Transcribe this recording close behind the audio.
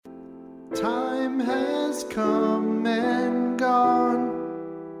Time has come and gone.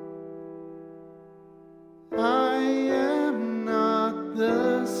 I am not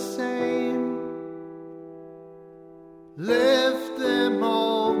the same. Left them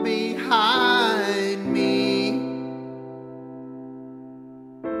all behind me.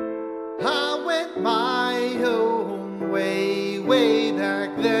 I went my own way, way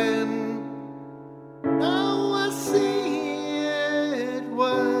back then. Now I see it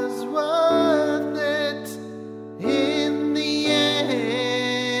was worth it in the end.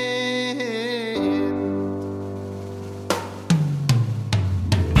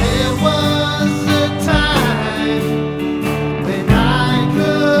 There was a time when I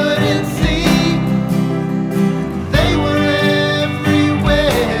couldn't see. They were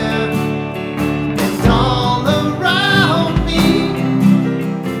everywhere and all around me.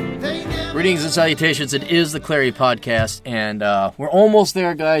 They never... Greetings and salutations. It is the Clary Podcast, and we're almost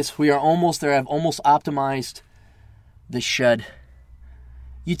there, guys. We are almost there. I've almost optimized the shed.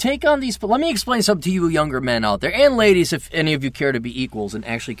 You take on these... Let me explain something to you younger men out there, and ladies, if any of you care to be equals and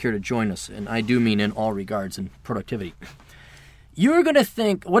actually care to join us, and I do mean in all regards and productivity. You're going to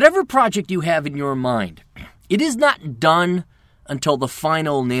think, whatever project you have in your mind, it is not done until the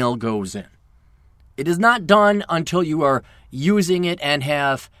final nail goes in. It is not done until you are using it and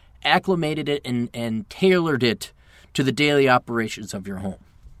have acclimated it and tailored it to the daily operations of your home.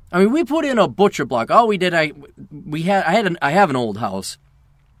 I mean, we put in a butcher block. All we did, I have an old house,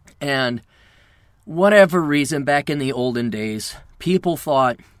 and whatever reason, back in the olden days, people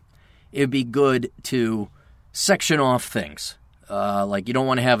thought it'd be good to section off things. Like you don't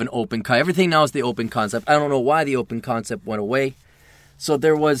want to have an open cut. Everything now is the open concept. I don't know why the open concept went away. So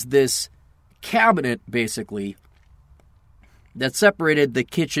there was this cabinet, basically, that separated the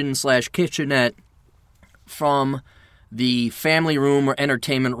kitchen/kitchenette from the family room or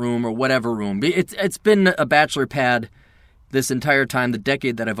entertainment room or whatever room. It's been a bachelor pad this entire time, the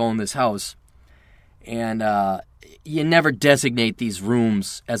decade that I've owned this house. And you never designate these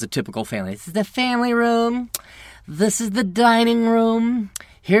rooms as a typical family. This is the family room. This is the dining room.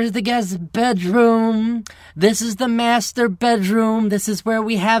 Here's the guest bedroom. This is the master bedroom. This is where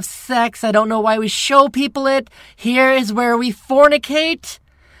we have sex. I don't know why we show people it. Here is where we fornicate.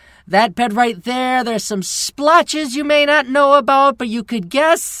 That bed right there, there's some splotches you may not know about, but you could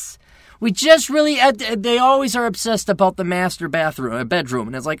guess. We just really, they always are obsessed about the master bedroom.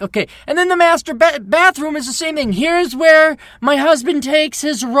 And it's like, okay. And then the master bathroom is the same thing. Here's where my husband takes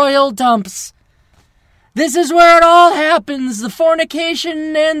his royal dumps. This is where it all happens, the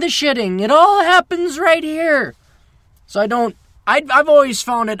fornication and the shitting. It all happens right here. So I've always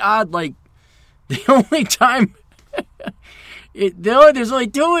found it odd, like, the only time, there's only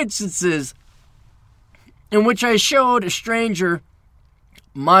two instances in which I showed a stranger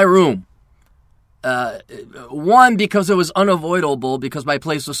my room. One, because it was unavoidable, because my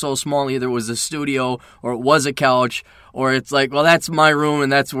place was so small, either it was a studio, or it was a couch, or it's like, well, that's my room,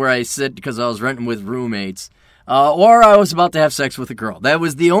 and that's where I sit because I was renting with roommates. Or I was about to have sex with a girl. That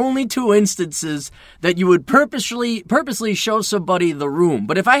was the only two instances that you would purposely show somebody the room.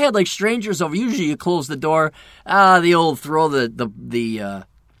 But if I had, like, strangers over, usually you close the door, the old throw the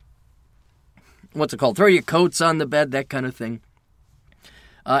what's it called? Throw your coats on the bed, that kind of thing.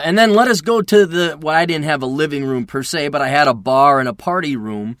 And then let us go to I didn't have a living room per se, but I had a bar and a party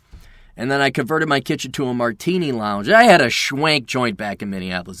room. And then I converted my kitchen to a martini lounge. I had a schwank joint back in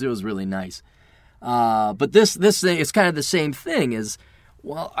Minneapolis. It was really nice. But this thing is kind of the same thing as,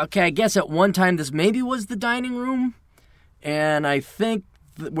 well, okay, I guess at one time this maybe was the dining room. And I think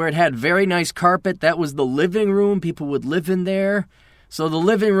where it had very nice carpet, that was the living room. People would live in there. So the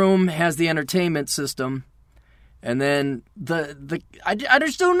living room has the entertainment system. And then I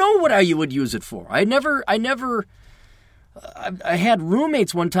just don't know what you would use it for. I had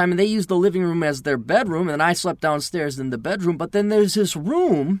roommates one time, and they used the living room as their bedroom, and I slept downstairs in the bedroom. But then there's this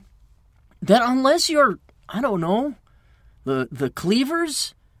room that, unless you're, I don't know, the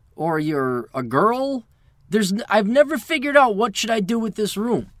Cleavers, or you're a girl, I've never figured out what should I do with this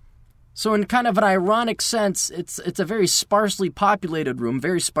room. So in kind of an ironic sense, it's a very sparsely populated room,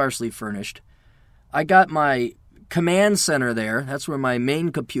 very sparsely furnished. I got my command center there. That's where my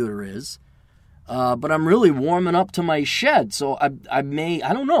main computer is. But I'm really warming up to my shed, so I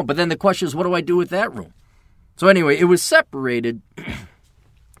don't know. But then the question is, what do I do with that room? So anyway, it was separated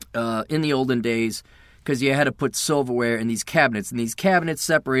in the olden days because you had to put silverware in these cabinets, and these cabinets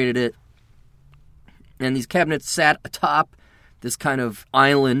separated it, and these cabinets sat atop this kind of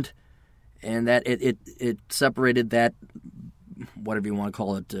island, and that it separated that, whatever you want to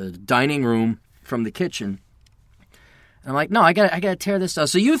call it, dining room from the kitchen. I'm like, no, I gotta tear this stuff.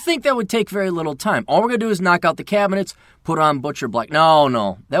 So you think that would take very little time. All we're going to do is knock out the cabinets, put on butcher block.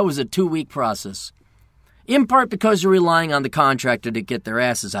 No. That was a 2-week process. In part because you're relying on the contractor to get their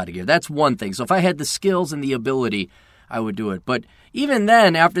asses out of here. That's one thing. So if I had the skills and the ability, I would do it. But even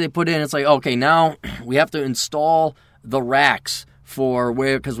then, after they put in, it's like, okay, now we have to install the racks for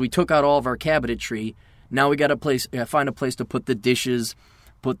where, because we took out all of our cabinetry. Now we got to find a place to put the dishes,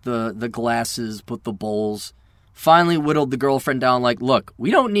 put the glasses, put the bowls. Finally whittled the girlfriend down like, look,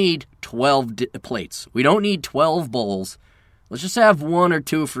 we don't need 12 plates. We don't need 12 bowls. Let's just have 1 or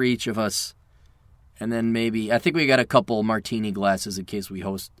 2 for each of us. And then maybe, I think we got a couple martini glasses in case we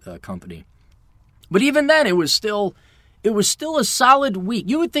host company. But even then, it was still a solid week.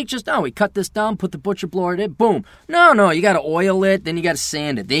 You would think just now, we cut this down, put the butcher blower in it, boom. No, you got to oil it, then you got to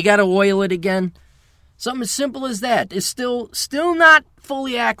sand it. Then you got to oil it again. Something as simple as that. It's still not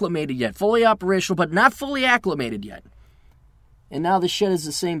fully acclimated yet. Fully operational, but not fully acclimated yet. And now the shed is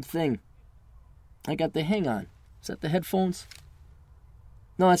the same thing. I got the, hang on. Is that the headphones?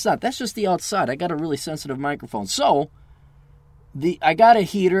 No, it's not. That's just the outside. I got a really sensitive microphone. So, I got a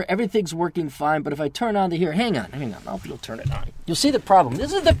heater. Everything's working fine. But if I turn on the heater, hang on. I'll turn it on. You'll see the problem.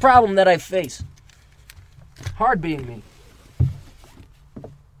 This is the problem that I face. Hard being me.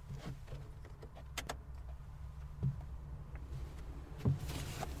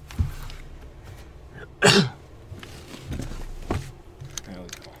 There we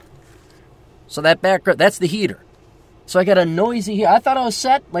go. So that background, that's the heater. So I got a noisy here. I thought I was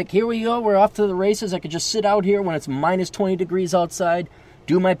set. Like, here we go. We're off to the races. I could just sit out here when it's minus 20 degrees outside,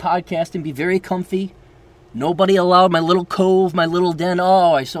 do my podcast, and be very comfy. Nobody allowed, my little cove, my little den.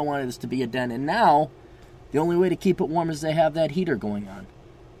 Oh, I so wanted this to be a den. And now, the only way to keep it warm is to have that heater going on.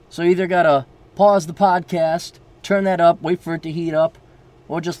 So you either got to pause the podcast, turn that up, wait for it to heat up,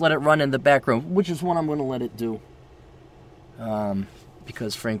 or just let it run in the background, which is what I'm going to let it do.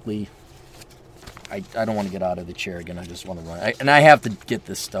 Because, frankly, I don't want to get out of the chair again. I just want to run. And I have to get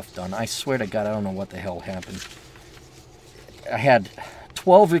this stuff done. I swear to God, I don't know what the hell happened. I had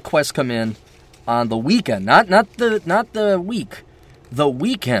 12 requests come in on the weekend, not the week, the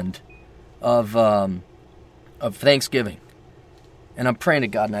weekend of Thanksgiving. And I'm praying to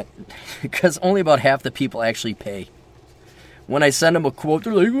God, because only about half the people actually pay. When I send them a quote,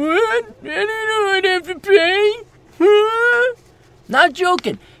 they're like, what? I didn't know I'd have to pay. Huh? Not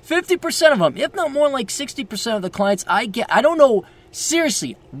joking. 50% of them, if not more like 60% of the clients I get, I don't know,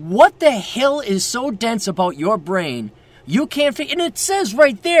 seriously, what the hell is so dense about your brain? You can't figure, and it says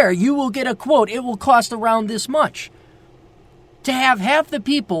right there, you will get a quote, it will cost around this much. To have half the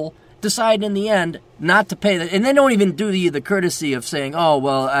people decide in the end not to pay that, and they don't even do the courtesy of saying, oh,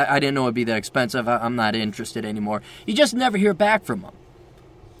 well, I didn't know it'd be that expensive, I'm not interested anymore. You just never hear back from them.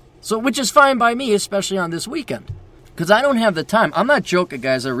 So, which is fine by me, especially on this weekend. Because I don't have the time. I'm not joking,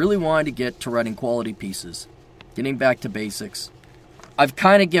 guys. I really wanted to get to writing quality pieces. Getting back to basics. I've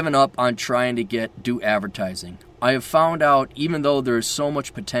kind of given up on trying to do advertising. I have found out, even though there's so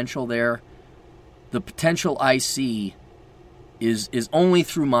much potential there, the potential I see is only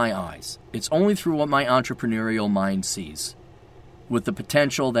through my eyes. It's only through what my entrepreneurial mind sees. With the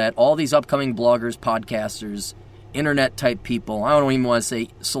potential that all these upcoming bloggers, podcasters, internet-type people, I don't even want to say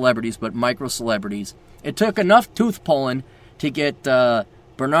celebrities, but micro-celebrities, it took enough tooth pulling to get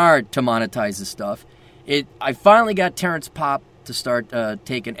Bernard to monetize this stuff. I finally got Terrence Popp to start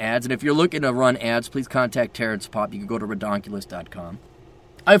taking ads. And if you're looking to run ads, please contact Terrence Popp. You can go to redonkulous.com.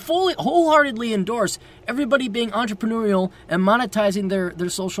 I wholeheartedly endorse everybody being entrepreneurial and monetizing their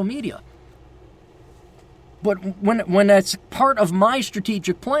social media. But when that's part of my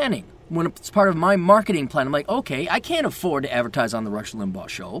strategic planning, when it's part of my marketing plan, I'm like, okay, I can't afford to advertise on the Rush Limbaugh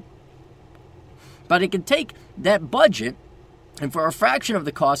show. But I can take that budget and for a fraction of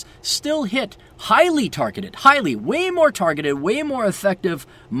the cost, still hit highly targeted, way more targeted, way more effective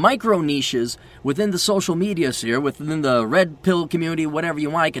micro niches within the social media sphere, within the red pill community, whatever you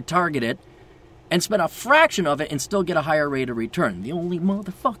want, I could target it, and spend a fraction of it and still get a higher rate of return. The only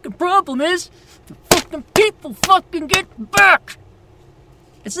motherfucking problem is the fucking people fucking get back.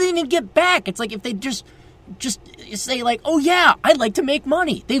 It's not even get back. It's like if they just say like, oh yeah, I'd like to make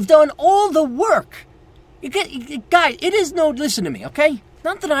money. They've done all the work. Guys, it is no, listen to me, okay?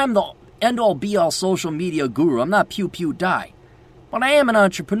 Not that I'm the end-all, be-all social media guru. I'm not pew die. But I am an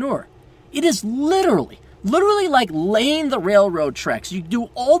entrepreneur. It is literally like laying the railroad tracks. You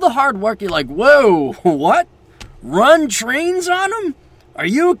do all the hard work. You're like, whoa, what? Run trains on them? Are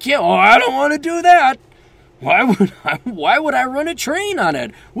you kidding? Oh, I don't want to do that. Why would I run a train on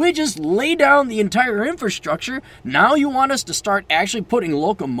it? We just lay down the entire infrastructure. Now you want us to start actually putting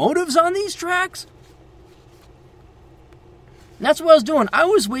locomotives on these tracks? And that's what I was doing. I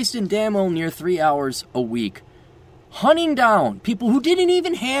was wasting damn well near 3 hours a week hunting down people who didn't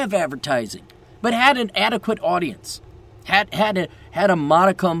even have advertising, but had an adequate audience, had a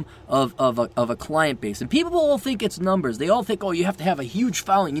modicum of a client base. And people all think it's numbers. They all think, oh, you have to have a huge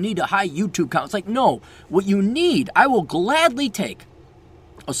following. You need a high YouTube count. It's like, no. What you need, I will gladly take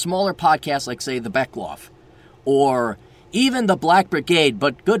a smaller podcast like, say, The Beckloff, or even The Black Brigade,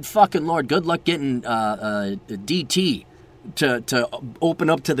 but good fucking Lord, good luck getting DT to open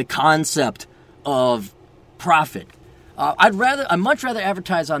up to the concept of profit. I'd much rather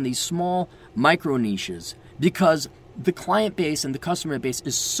advertise on these small micro niches, because the client base and the customer base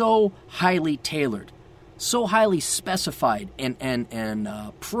is so highly tailored, so highly specified, and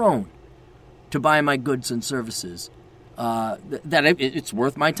prone to buy my goods and services, that it's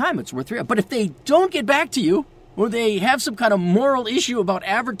worth my time. It's worth it. But if they don't get back to you, or they have some kind of moral issue about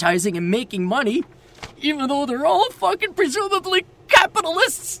advertising and making money, even though they're all fucking presumably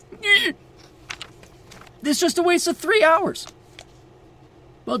capitalists, it's just a waste of 3 hours.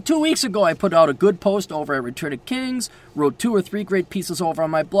 Well, 2 weeks ago, I put out a good post over at Return of Kings, wrote 2 or 3 great pieces over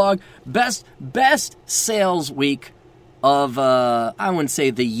on my blog. Best sales week of, I wouldn't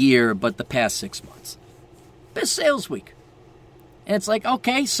say the year, but the past 6 months. Best sales week. And it's like,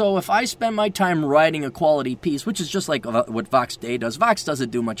 okay, so if I spend my time writing a quality piece, which is just like what Vox Day does. Vox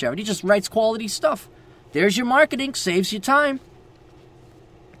doesn't do much of it. He just writes quality stuff. There's your marketing, saves you time.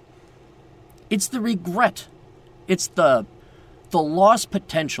 It's the regret. It's the lost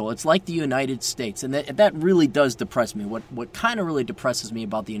potential. It's like the United States. And that really does depress me. What kind of really depresses me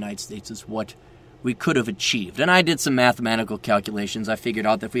about the United States is what we could have achieved. And I did some mathematical calculations. I figured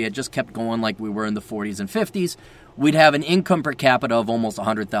out that if we had just kept going like we were in the 40s and 50s, we'd have an income per capita of almost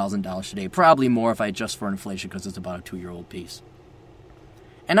 $100,000 today. Probably more if I adjust for inflation, because it's about a 2-year-old piece.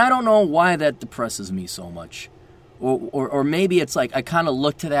 And I don't know why that depresses me so much. Or maybe it's like I kind of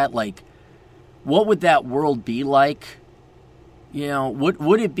look to that like, what would that world be like? You know,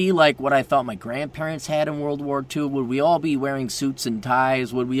 would it be like what I thought my grandparents had in World War II? Would we all be wearing suits and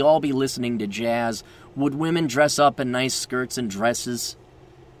ties? Would we all be listening to jazz? Would women dress up in nice skirts and dresses?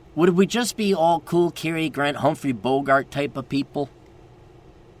 Would we just be all cool Cary Grant, Humphrey Bogart type of people?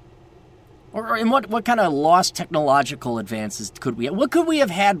 Or in what kind of lost technological advances could we have? What could we have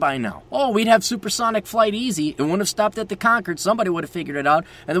had by now? Oh, we'd have supersonic flight easy. It wouldn't have stopped at the Concorde. Somebody would have figured it out.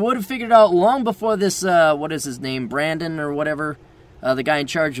 And they would have figured it out long before this, what is his name, Brandon or whatever, the guy in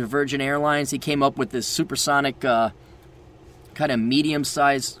charge of Virgin Airlines. He came up with this supersonic kind of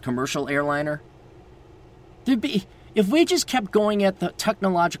medium-sized commercial airliner. If we just kept going at the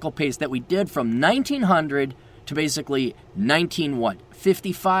technological pace that we did from 1900 to basically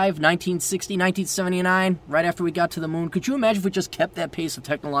 1960, 1979, right after we got to the moon. Could you imagine if we just kept that pace of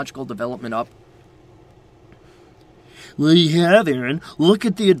technological development up? Well, you have, Aaron. Look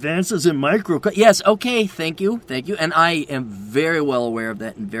at the advances in micro... Yes, okay, thank you. And I am very well aware of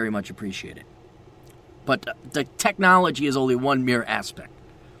that and very much appreciate it. But the technology is only one mere aspect.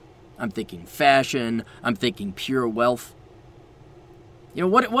 I'm thinking fashion. I'm thinking pure wealth. You know,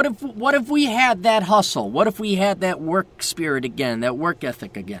 what if we had that hustle? What if we had that work spirit again, that work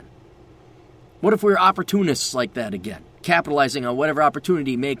ethic again? What if we were opportunists like that again, capitalizing on whatever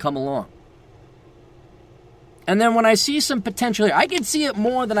opportunity may come along? And then when I see some potential here, I can see it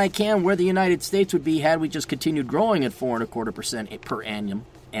more than I can where the United States would be had we just continued growing at 4.25% per annum.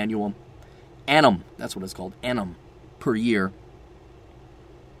 That's what it's called, annum, per year.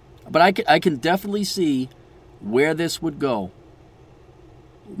 But I can definitely see where this would go.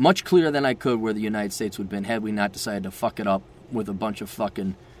 Much clearer than I could where the United States would have been had we not decided to fuck it up with a bunch of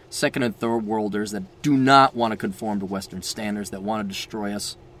fucking second and third worlders that do not want to conform to Western standards, that want to destroy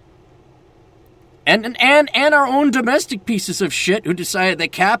us. And our own domestic pieces of shit who decided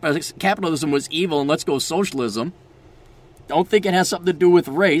that capitalism was evil and let's go socialism. Don't think it has something to do with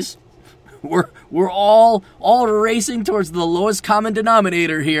race. We're all racing towards the lowest common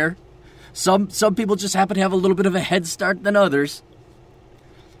denominator here. Some people just happen to have a little bit of a head start than others.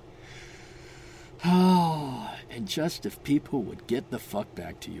 Oh, and just if people would get the fuck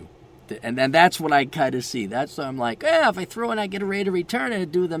back to you. And that's what I kind of see. That's what I'm like, if I throw in, I get a rate of return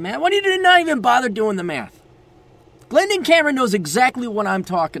and do the math. Why do you not even bother doing the math? Glendon Cameron knows exactly what I'm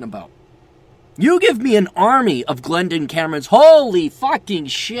talking about. You give me an army of Glendon Camerons. Holy fucking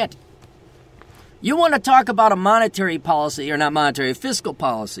shit. You want to talk about a monetary policy, or not monetary, fiscal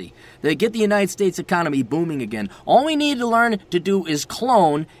policy, that get the United States economy booming again. All we need to learn to do is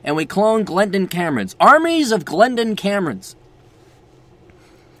clone, and we clone Glendon Camerons. Armies of Glendon Camerons.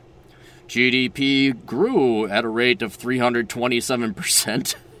 GDP grew at a rate of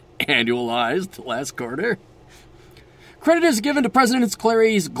 327% annualized last quarter. Credit is given to President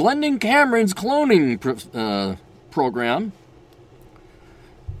Clary's Glendon Cameron's cloning program.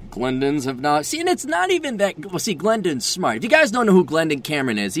 Glendons have not... See, and it's not even that... Well, see, Glendon's smart. If you guys don't know who Glendon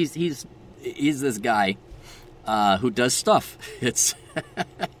Cameron is, he's this guy who does stuff. It's...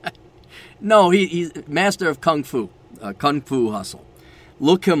 No, he's master of Kung Fu. Kung Fu hustle.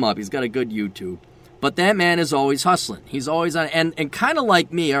 Look him up. He's got a good YouTube. But that man is always hustling. He's always on... And kind of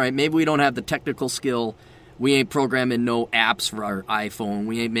like me, all right, maybe we don't have the technical skill. We ain't programming no apps for our iPhone.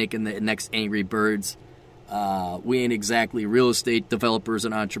 We ain't making the next Angry Birds. We ain't exactly real estate developers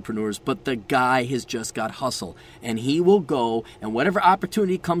and entrepreneurs. But the guy has just got hustle. And he will go, and whatever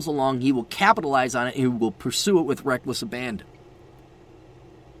opportunity comes along, he will capitalize on it, and he will pursue it with reckless abandon.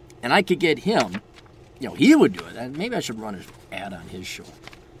 And I could get him, he would do it. Maybe I should run an ad on his show.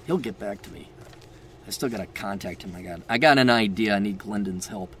 He'll get back to me. I still got to contact him. I got an idea. I need Glendon's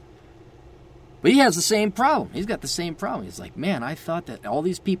help. But he has the same problem. He's got the same problem. He's like, man, I thought that all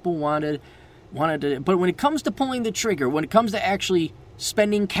these people wanted to... But when it comes to pulling the trigger, when it comes to actually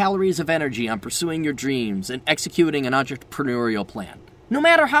spending calories of energy on pursuing your dreams and executing an entrepreneurial plan, no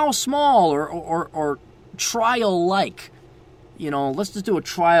matter how small or trial-like, let's just do a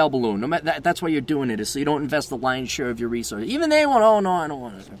trial balloon. No matter that's why you're doing it, is so you don't invest the lion's share of your resources. Even they want, oh, no, I don't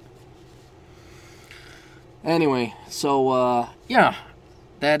want to. Anyway, so,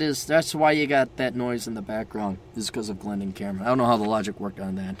 that's why you got that noise in the background, is because of Glendon Cameron. I don't know how the logic worked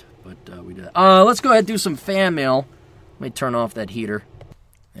on that, but we did. Let's go ahead and do some fan mail. Let me turn off that heater.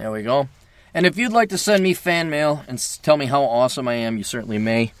 There we go. And if you'd like to send me fan mail and tell me how awesome I am, you certainly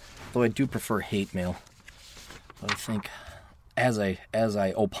may. Though I do prefer hate mail. But I think, as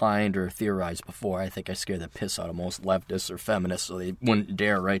I opined or theorized before, I think I scare the piss out of most leftists or feminists, so they wouldn't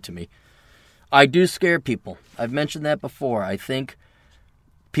dare write to me. I do scare people. I've mentioned that before. I think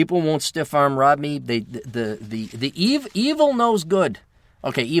people won't stiff-arm rob me. Evil knows good.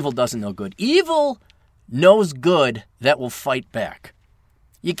 Okay, evil doesn't know good. Evil knows good that will fight back.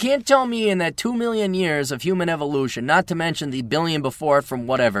 You can't tell me in that 2 million years of human evolution, not to mention the billion before it from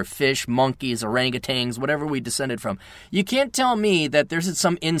whatever, fish, monkeys, orangutans, whatever we descended from. You can't tell me that there's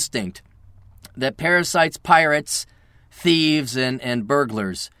some instinct that parasites, pirates, thieves, and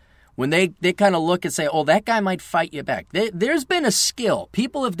burglars, when they kind of look and say, oh, that guy might fight you back. There's been a skill.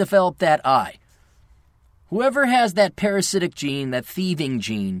 People have developed that eye. Whoever has that parasitic gene, that thieving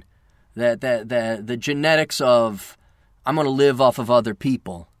gene, the genetics of, I'm going to live off of other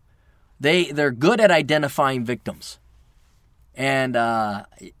people, they're good at identifying victims. And they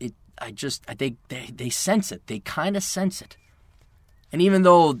sense it. They kind of sense it. And even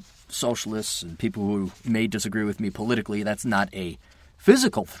though socialists and people who may disagree with me politically, that's not a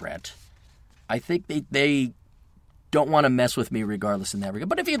physical threat, I think they don't want to mess with me regardless in that regard.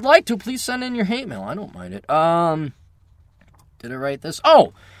 But if you'd like to, please send in your hate mail. I don't mind it. Did I write this?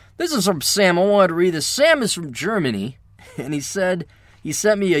 Oh, this is from Sam. I wanted to read this. Sam is from Germany, and he sent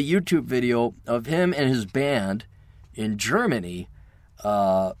me a YouTube video of him and his band in Germany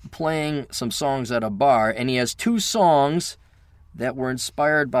playing some songs at a bar, and he has 2 songs that were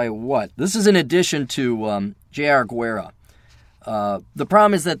inspired by what? This is in addition to J.R. Guerra. The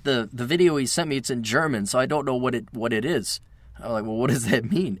problem is that the video he sent me, it's in German, so I don't know what it is. I'm like, well, what does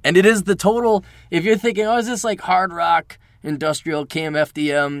that mean? And it is the total, if you're thinking, oh, is this like hard rock, industrial,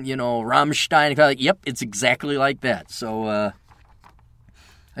 KMFDM, Rammstein? Like, yep, it's exactly like that. So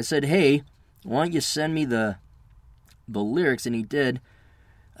I said, hey, why don't you send me the lyrics? And he did.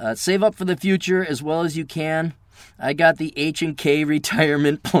 Save up for the future as well as you can. I got the H&K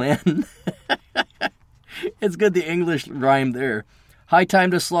retirement plan. It's good, the English rhyme there. High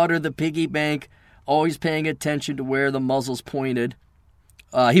time to slaughter the piggy bank. Always paying attention to where the muzzle's pointed.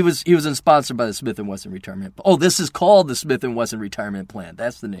 He was sponsored by the Smith & Wesson retirement. Oh, this is called the Smith & Wesson retirement plan.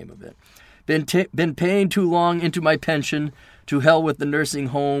 That's the name of it. Been paying too long into my pension. To hell with the nursing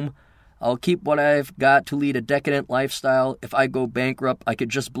home. I'll keep what I've got to lead a decadent lifestyle. If I go bankrupt, I could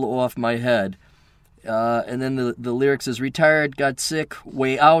just blow off my head. And then the lyrics is retired, got sick,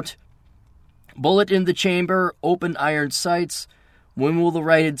 way out. Bullet in the chamber, open iron sights. When will the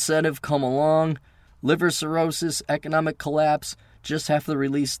right incentive come along? Liver cirrhosis, economic collapse. Just have to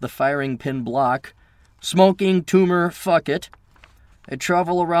release the firing pin block. Smoking, tumor, fuck it. I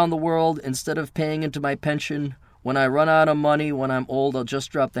travel around the world instead of paying into my pension. When I run out of money, when I'm old, I'll just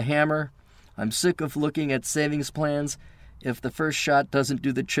drop the hammer. I'm sick of looking at savings plans. If the first shot doesn't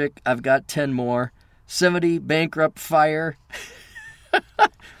do the trick, I've got 10 more. 70, bankrupt, fire.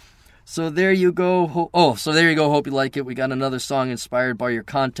 So there you go. Hope you like it. We got another song inspired by your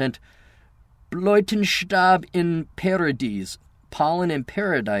content. Bleutenstab in Paradies. Pollen in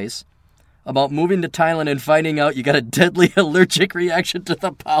Paradise. about moving to Thailand and finding out you got a deadly allergic reaction to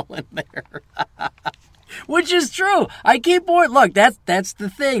the pollen there. Which is true. I keep on. Look, that's the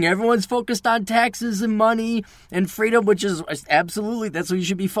thing. Everyone's focused on taxes and money and freedom, which is absolutely, that's what you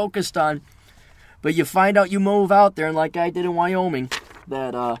should be focused on. But you find out you move out there, and like I did in Wyoming,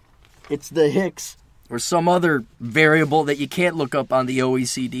 that it's the Hicks or some other variable that you can't look up on the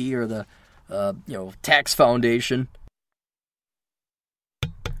OECD or the tax foundation.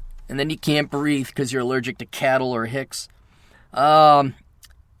 And then you can't breathe because you're allergic to cattle or Hicks. Iraj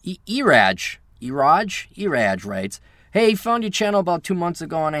writes, "Hey, found your channel about 2 months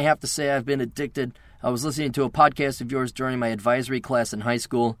ago, and I have to say I've been addicted. I was listening to a podcast of yours during my advisory class in high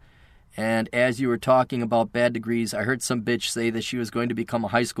school, and as you were talking about bad degrees, I heard some bitch say that she was going to become a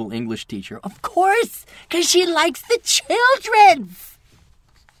high school English teacher. Of course, because she likes the children.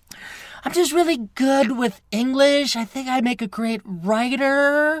 I'm just really good with English. I think I make a great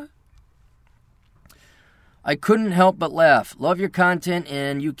writer." I couldn't help but laugh. Love your content,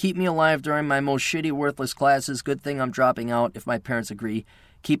 and you keep me alive during my most shitty, worthless classes. Good thing I'm dropping out if my parents agree.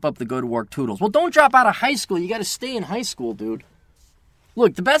 Keep up the good work, toodles. Well, don't drop out of high school. You got to stay in high school, dude.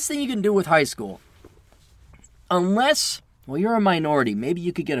 Look, the best thing you can do with high school, unless, well, you're a minority. Maybe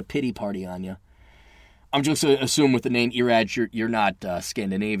you could get a pity party on you. I'm just going to assume with the name Iraj, you're not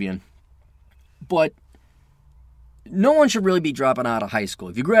Scandinavian. But no one should really be dropping out of high school.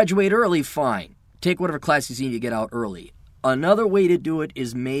 If you graduate early, fine. Take whatever classes you need to get out early. Another way to do it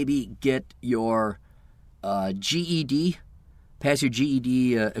is maybe get your GED, pass your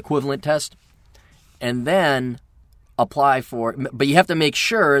GED equivalent test, and then apply for, but you have to make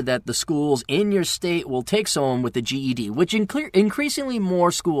sure that the schools in your state will take someone with the GED, which increasingly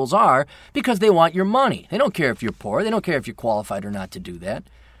more schools are, because they want your money. They don't care if you're poor. They don't care if you're qualified or not to do that.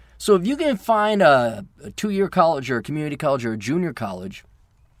 So if you can find a 2-year college or a community college or a junior college,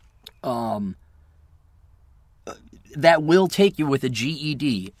 that will take you with a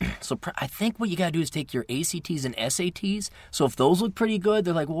GED. So I think what you got to do is take your ACTs and SATs. So if those look pretty good,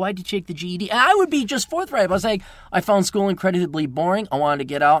 they're like, well, why'd you take the GED? And I would be just forthright. I was like, I found school incredibly boring. I wanted to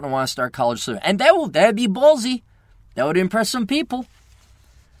get out and I want to start college soon. And that'd be ballsy. That would impress some people.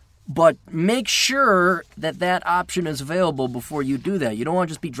 But make sure that option is available before you do that. You don't want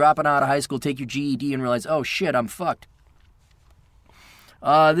to just be dropping out of high school, take your GED, and realize, oh, shit, I'm fucked.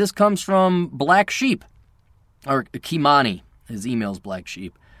 This comes from Black Sheep. Or Kimani. His email's Black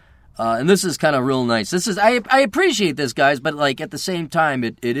Sheep. And this is kind of real nice. I appreciate this, guys, but like at the same time,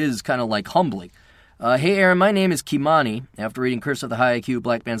 it is kind of like humbling. Hey, Aaron, my name is Kimani. After reading Curse of the High IQ,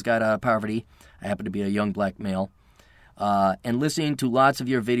 Black Man's Guide Out of Poverty, I happen to be a young black male, and listening to lots of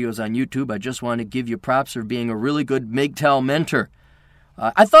your videos on YouTube, I just want to give you props for being a really good MGTOW mentor.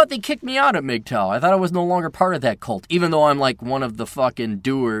 I thought they kicked me out at MGTOW. I thought I was no longer part of that cult, even though I'm like one of the fucking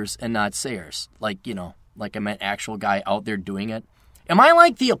doers and not sayers. Like I'm an actual guy out there doing it. Am I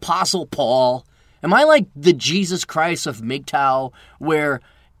like the Apostle Paul? Am I like the Jesus Christ of MGTOW, where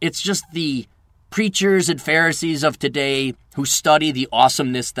it's just the preachers and Pharisees of today who study the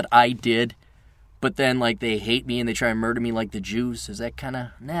awesomeness that I did, but then like they hate me and they try and murder me like the Jews? Is that kind of,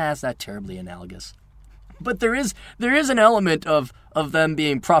 it's not terribly analogous. But there is an element of them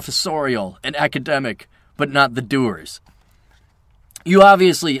being professorial and academic, but not the doers. You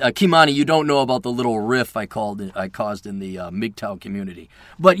obviously, Kimani, you don't know about the little riff I caused in the MGTOW community.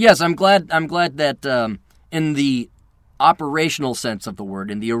 But yes, I'm glad that in the operational sense of the word,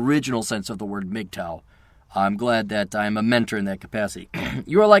 in the original sense of the word MGTOW, I'm glad that I'm a mentor in that capacity.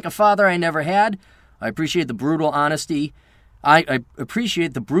 You are like a father I never had. I appreciate the brutal honesty. I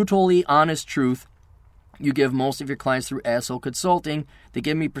appreciate the brutally honest truth you give most of your clients through Asshole Consulting. They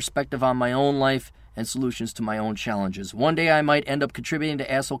give me perspective on my own life and solutions to my own challenges. One day I might end up contributing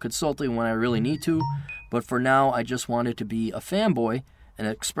to Asshole Consulting when I really need to, but for now I just wanted to be a fanboy and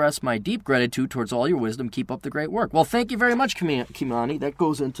express my deep gratitude towards all your wisdom. Keep up the great work. Well, thank you very much, Kimani. That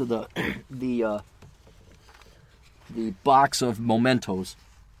goes into the box of mementos.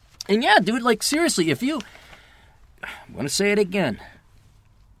 And yeah, dude, like seriously, I'm going to say it again.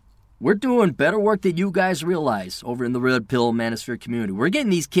 We're doing better work than you guys realize over in the Red Pill Manosphere community. We're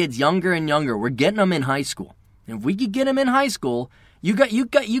getting these kids younger and younger. We're getting them in high school. And if we could get them in high school, you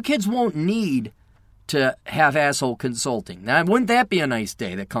kids won't need to have Asshole Consulting. Now, wouldn't that be a nice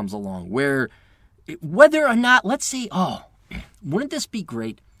day that comes along where, whether or not, let's say, wouldn't this be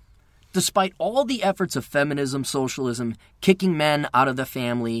great? Despite all the efforts of feminism, socialism, kicking men out of the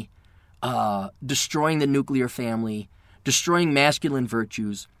family, destroying the nuclear family, destroying masculine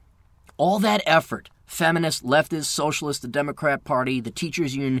virtues, all that effort, feminists, leftists, socialists, the Democrat Party, the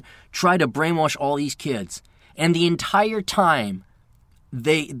teachers union, try to brainwash all these kids. And the entire time,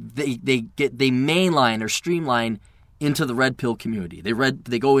 they mainline or streamline into the red pill community.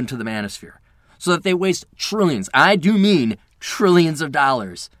 They go into the manosphere so that they waste trillions. I do mean trillions of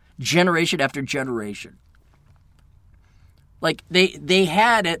dollars, generation after generation. Like they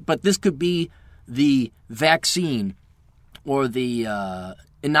had it, but this could be the vaccine or the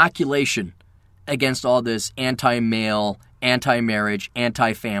inoculation against all this anti-male, anti-marriage,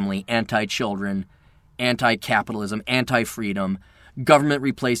 anti-family, anti-children, anti-capitalism, anti-freedom, government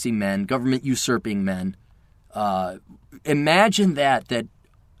replacing men, government usurping men. Imagine that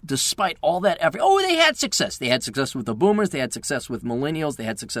despite all that effort, they had success. They had success with the boomers, they had success with millennials, they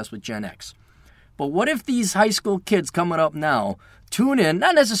had success with Gen X. But what if these high school kids coming up now tune in,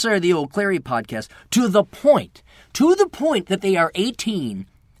 not necessarily the old Clary podcast, to the point that they are 18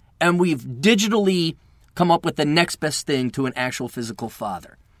 and we've digitally come up with the next best thing to an actual physical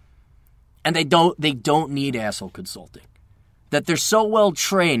father. And they don't need asshole consulting. That they're so well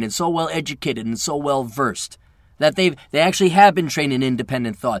trained and so well educated and so well versed that they actually have been trained in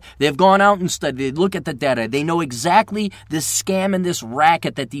independent thought. They've gone out and studied. They look at the data. They know exactly this scam and this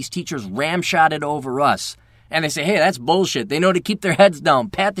racket that these teachers ramshotted over us. And they say, hey, that's bullshit. They know to keep their heads down,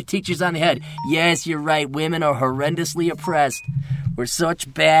 pat the teachers on the head. Yes, you're right. Women are horrendously oppressed. We're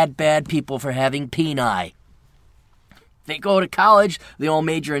such bad people for having peni. They go to college, they all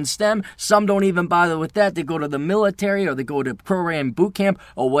major in STEM. Some don't even bother with that. They go to the military or they go to program boot camp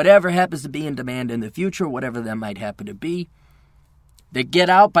or whatever happens to be in demand in the future, whatever that might happen to be. They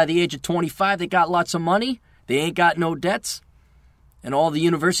get out by the age of 25. They got lots of money. They ain't got no debts. And all the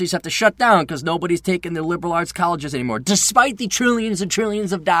universities have to shut down because nobody's taking the liberal arts colleges anymore, despite the trillions and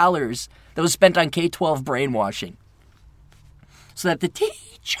trillions of dollars that was spent on K-12 brainwashing. So that the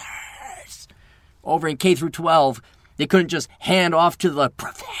teachers over in K through 12, they couldn't just hand off to the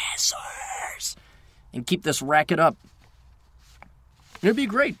professors and keep this racket up. It'd be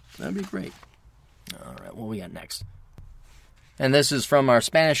great. That'd be great. All right, what we got next? And this is from our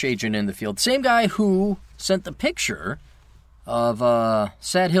Spanish agent in the field. Same guy who sent the picture of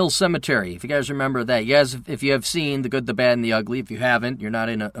Sad Hill Cemetery. If you guys remember that. You guys, if you have seen The Good, the Bad, and the Ugly, if you haven't, you're not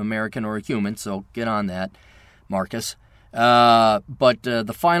an American or a human, so get on that, Marcus. But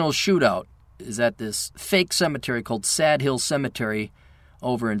the final shootout is at this fake cemetery called Sad Hill Cemetery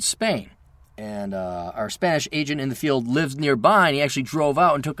over in Spain. And our Spanish agent in the field lives nearby, and he actually drove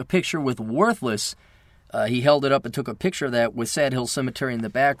out and took a picture with Worthless. He held it up and took a picture of that with Sad Hill Cemetery in the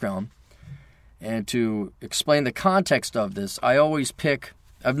background. And to explain the context of this, I always pick...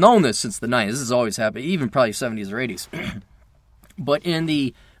 I've known this since the 90s. This has always happened, even probably 70s or 80s. But in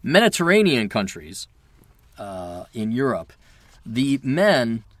the Mediterranean countries, in Europe, the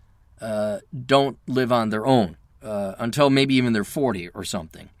men don't live on their own until maybe even they're 40 or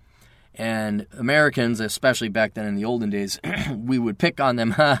something. And Americans, especially back then in the olden days, we would pick on them.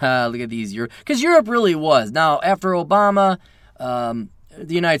 Look at these. Because Europe really was. Now, after Obama,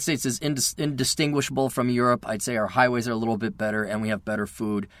 the United States is indistinguishable from Europe. I'd say our highways are a little bit better, and we have better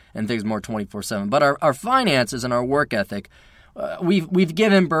food and things more 24/7. But our finances and our work ethic, we've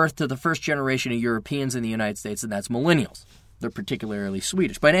given birth to the first generation of Europeans in the United States, and that's millennials. They're particularly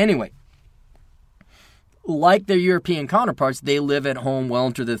Swedish. But anyway, like their European counterparts, they live at home well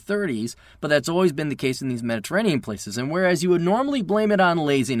into their 30s, but that's always been the case in these Mediterranean places. And whereas you would normally blame it on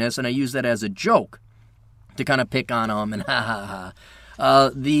laziness, and I use that as a joke to kind of pick on them and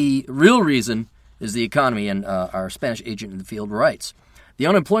the real reason is the economy, and our Spanish agent in the field writes, the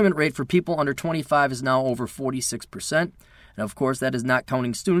unemployment rate for people under 25 is now over 46%, and of course that is not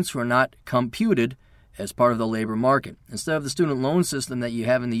counting students who are not computed as part of the labor market. Instead of the student loan system that you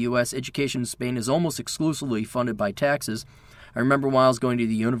have in the U.S., education in Spain is almost exclusively funded by taxes. I remember while I was going to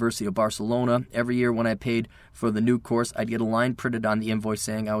the University of Barcelona, every year when I paid for the new course, I'd get a line printed on the invoice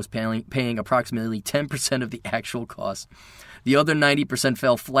saying I was paying approximately 10% of the actual cost. The other 90%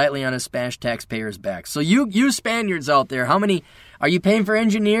 fell flatly on a Spanish taxpayer's back. So you Spaniards out there, how many are you paying for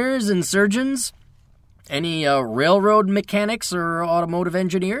engineers and surgeons? Any railroad mechanics or automotive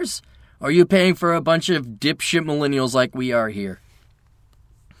engineers? Or are you paying for a bunch of dipshit millennials like we are here?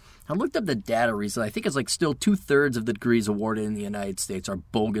 I looked up the data recently. I think it's like still 2/3 of the degrees awarded in the United States are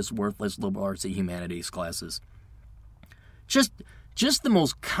bogus, worthless liberal arts and humanities classes. Just the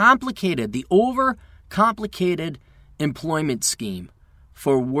most complicated, the over-complicated employment scheme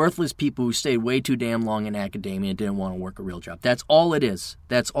for worthless people who stayed way too damn long in academia and didn't want to work a real job. That's all it is.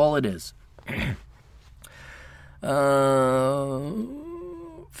 That's all it is.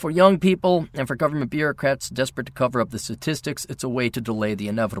 For young people and for government bureaucrats desperate to cover up the statistics, it's a way to delay the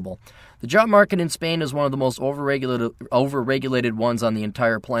inevitable. The job market in Spain is one of the most overregulated ones on the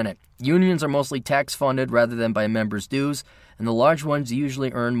entire planet. Unions are mostly tax-funded rather than by members' dues, and the large ones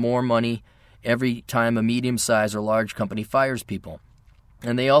usually earn more money every time a medium-sized or large company fires people.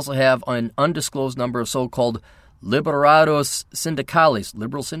 And they also have an undisclosed number of so-called liberados sindicales,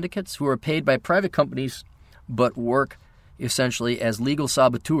 liberal syndicates, who are paid by private companies but work essentially as legal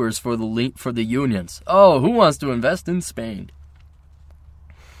saboteurs for the unions. Oh, who wants to invest in Spain?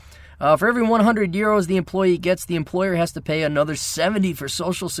 For every 100 euros the employee gets, the employer has to pay another 70 for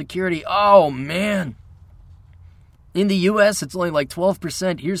Social Security. Oh, man. In the U.S., it's only like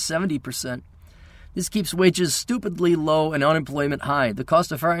 12%. Here's 70%. This keeps wages stupidly low and unemployment high. The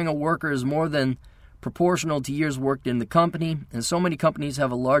cost of hiring a worker is more than proportional to years worked in the company, and so many companies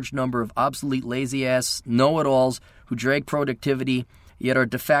have a large number of obsolete, lazy-ass know-it-alls who drag productivity, yet are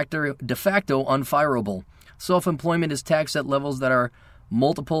de facto unfireable. Self-employment is taxed at levels that are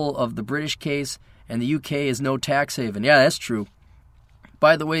multiple of the British case, and the UK is no tax haven. Yeah, that's true.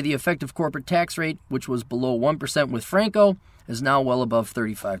 By the way, the effective corporate tax rate, which was below 1% with Franco, is now well above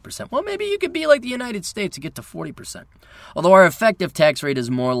 35%. Well, maybe you could be like the United States and get to 40%. Although our effective tax rate is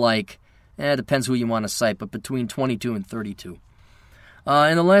more like, it depends who you want to cite, but between 22 and 32.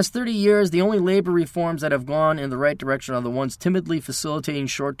 In the last 30 years, the only labor reforms that have gone in the right direction are the ones timidly facilitating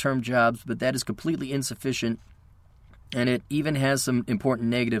short-term jobs, but that is completely insufficient, and it even has some important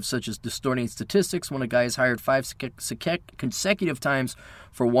negatives, such as distorting statistics when a guy is hired 5 consecutive times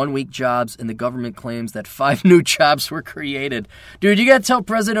for 1-week jobs, and the government claims that 5 new jobs were created. Dude, you got to tell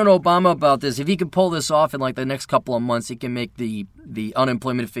President Obama about this. If he can pull this off in like the next couple of months, he can make the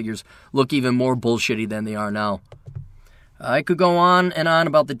unemployment figures look even more bullshitty than they are now. I could go on and on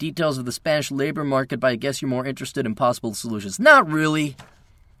about the details of the Spanish labor market, but I guess you're more interested in possible solutions. Not really.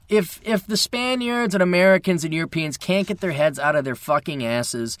 If the Spaniards and Americans and Europeans can't get their heads out of their fucking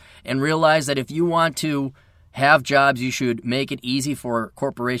asses and realize that if you want to have jobs, you should make it easy for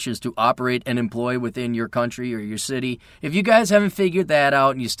corporations to operate and employ within your country or your city. If you guys haven't figured that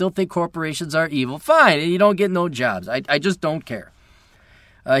out and you still think corporations are evil, fine, and you don't get no jobs. I just don't care.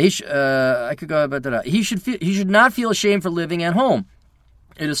 He should not feel ashamed for living at home.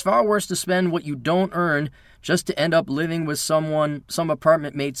 It is far worse to spend what you don't earn just to end up living with some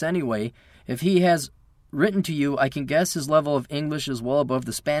apartment mates anyway. If he has written to you, I can guess his level of English is well above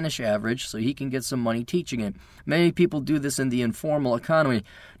the Spanish average, so he can get some money teaching it. Many people do this in the informal economy.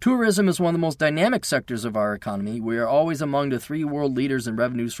 Tourism is one of the most dynamic sectors of our economy. We are always among the 3 world leaders in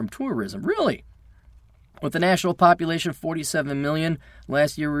revenues from tourism. Really? With a national population of 47 million,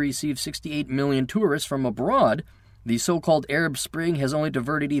 last year we received 68 million tourists from abroad. The so-called Arab Spring has only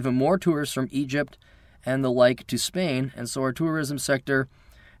diverted even more tourists from Egypt and the like to Spain, and so our tourism sector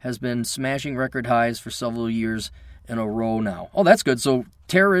has been smashing record highs for several years in a row now. Oh, that's good. So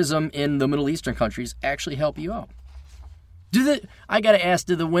terrorism in the Middle Eastern countries actually help you out. I got to ask,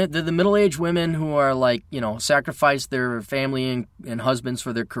 do the middle-aged women who are like, sacrifice their family and husbands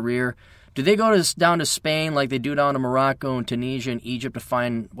for their career, do they go down to Spain like they do down to Morocco and Tunisia and Egypt to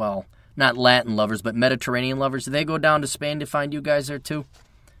find, well, not Latin lovers, but Mediterranean lovers? Do they go down to Spain to find you guys there too?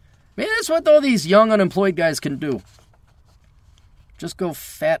 Maybe that's what all these young unemployed guys can do. Just go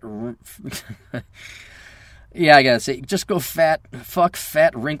fat. Yeah, I gotta say, just go fuck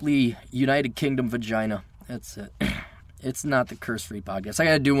fat, wrinkly United Kingdom vagina. That's it. It's not the curse-free podcast. I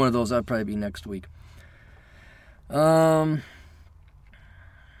gotta do one of those. That'll probably be next week.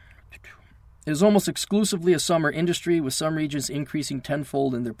 It is almost exclusively a summer industry, with some regions increasing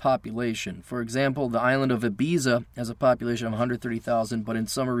tenfold in their population. For example, the island of Ibiza has a population of 130,000, but in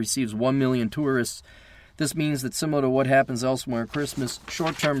summer receives 1 million tourists. This means that similar to what happens elsewhere at Christmas,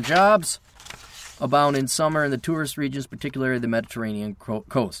 short-term jobs abound in summer in the tourist regions, particularly the Mediterranean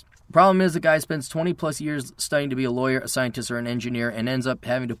coast. The problem is the guy spends 20-plus years studying to be a lawyer, a scientist, or an engineer, and ends up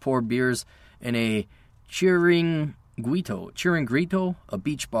having to pour beers in a chiringuito, a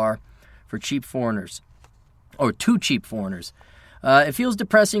beach bar, for cheap foreigners, or too cheap foreigners. It feels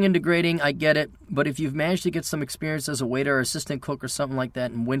depressing and degrading, I get it, but if you've managed to get some experience as a waiter or assistant cook or something like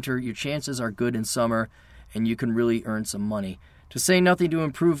that in winter, your chances are good in summer, and you can really earn some money. To say nothing to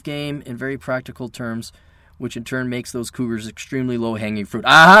improve game in very practical terms, which in turn makes those cougars extremely low-hanging fruit.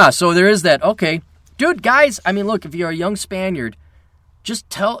 Aha, so there is that. Okay. Dude, guys, I mean, look, if you're a young Spaniard, just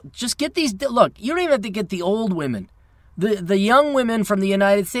get these, look, you don't even have to get the old women. The young women from the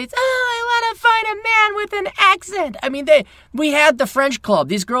United States, I want to find a man with an accent. I mean, we had the French club.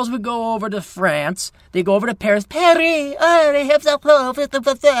 These girls would go over to France. They go over to Paris. Paris, they have some club.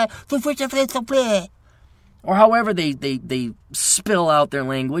 or however they spill out their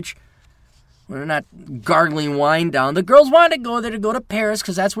language. They're not gargling wine down. The girls wanted to go there to go to Paris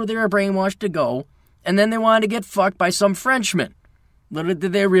because that's where they were brainwashed to go. And then they wanted to get fucked by some Frenchman. Little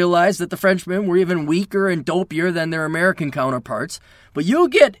did they realize that the Frenchmen were even weaker and dopier than their American counterparts. But you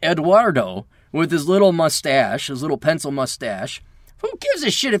get Eduardo with his little mustache, his little pencil mustache. Who gives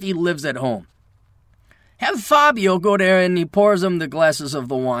a shit if he lives at home? Have Fabio go there and he pours them the glasses of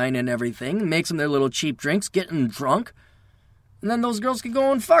the wine and everything, makes them their little cheap drinks, getting drunk. And then those girls can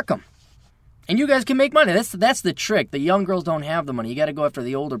go and fuck them. And you guys can make money. That's the trick. The young girls don't have the money. You got to go after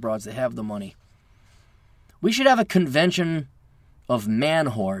the older broads that have the money. We should have a convention of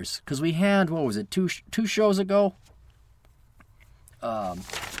man whores. Because we had, what was it, two shows ago? Was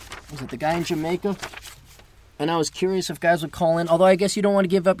it the guy in Jamaica? And I was curious if guys would call in. Although I guess you don't want to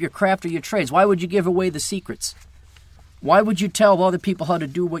give up your craft or your trades. Why would you give away the secrets? Why would you tell other people how to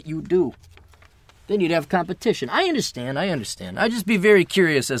do what you do? Then you'd have competition. I understand. I'd just be very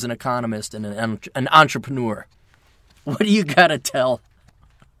curious as an economist and an entrepreneur. What do you got to tell?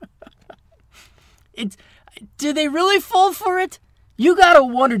 Do they really fall for it? You got to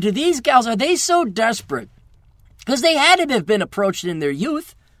wonder, do these gals, are they so desperate? Because they had to have been approached in their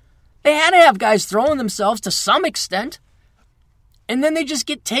youth. They had to have guys throwing themselves to some extent. And then they just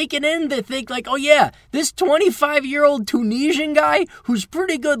get taken in. They think like, oh yeah, this 25-year-old Tunisian guy who's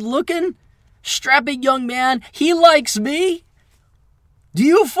pretty good looking, strapping young man, he likes me? Do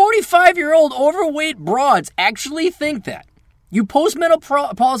you 45-year-old overweight broads actually think that? You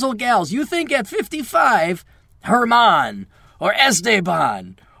postmenopausal gals, you think at 55, Herman or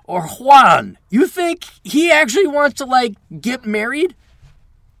Esteban or Juan, you think he actually wants to, like, get married?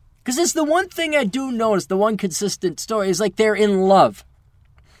 Because it's the one thing I do notice, the one consistent story, is like they're in love.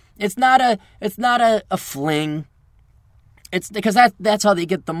 It's not a fling. It's because that's how they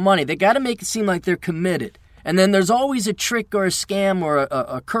get the money. They got to make it seem like they're committed. And then there's always a trick or a scam or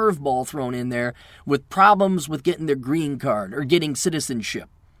a curveball thrown in there with problems with getting their green card or getting citizenship.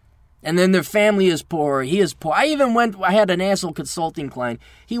 And then their family is poor, he is poor. I had an asshole consulting client.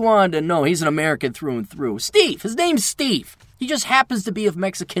 He wanted to know, he's an American through and through. Steve, his name's Steve. He just happens to be of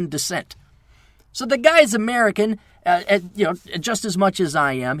Mexican descent. So the guy's American, just as much as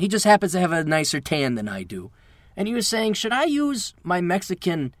I am. He just happens to have a nicer tan than I do. And he was saying, should I use my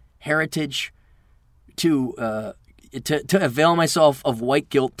Mexican heritage to avail myself of white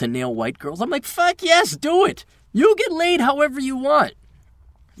guilt to nail white girls? I'm like, fuck yes, do it. You get laid however you want.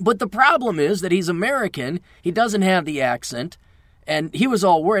 But the problem is that he's American, he doesn't have the accent, and he was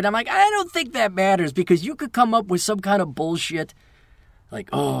all worried. I'm like, I don't think that matters, because you could come up with some kind of bullshit, like,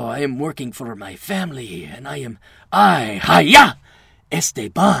 oh, I am working for my family, and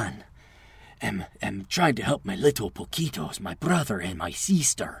Esteban, am trying to help my little poquitos, my brother and my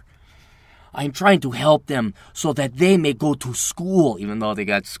sister. I'm trying to help them so that they may go to school, even though they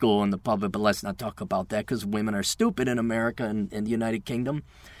got school in the public, but let's not talk about that because women are stupid in America and the United Kingdom.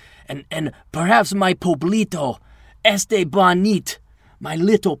 And perhaps my poblito, Estebanit, my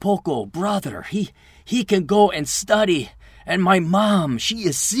little poco brother, he can go and study. And my mom, she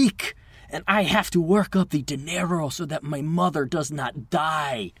is sick, and I have to work up the dinero so that my mother does not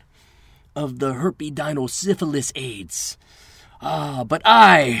die of the herpesdinosyphilis AIDS. But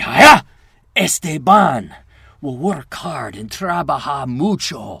Esteban will work hard and trabaja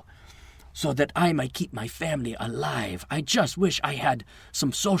mucho so that I might keep my family alive. I just wish I had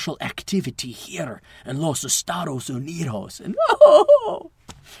some social activity here in Los Estados Unidos. And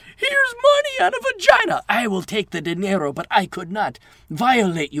here's money on a vagina. I will take the dinero, but I could not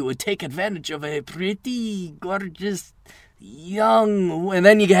violate you and take advantage of a pretty, gorgeous, young... And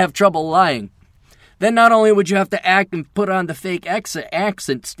then you have trouble lying. Then not only would you have to act and put on the fake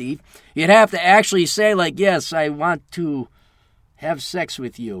accent, Steve, you'd have to actually say, like, yes, I want to have sex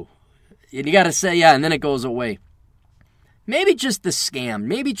with you. And you got to say, yeah, and then it goes away. Maybe just the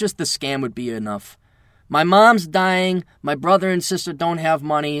scam would be enough. My mom's dying. My brother and sister don't have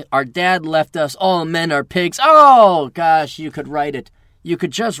money. Our dad left us. All men are pigs. Oh, gosh, you could write it. You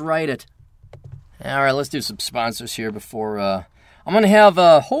could just write it. All right, let's do some sponsors here before... I'm going to have,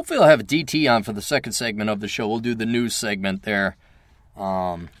 hopefully I'll have a DT on for the second segment of the show. We'll do the news segment there.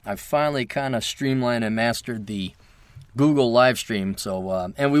 I've finally kind of streamlined and mastered the Google live stream.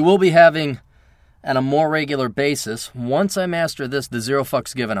 So, and we will be having, on a more regular basis, once I master this, the Zero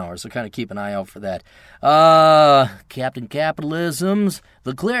Fucks Given Hour. So kind of keep an eye out for that. Captain Capitalism's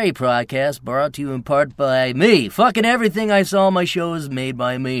The Clary Podcast, brought to you in part by me. Fucking everything I saw on my show is made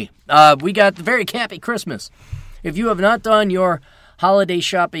by me. We got the very campy Christmas. If you have not done your holiday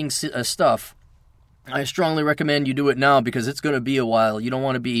shopping stuff, I strongly recommend you do it now because it's going to be a while. You don't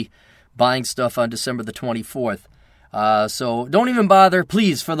want to be buying stuff on December the 24th. So don't even bother.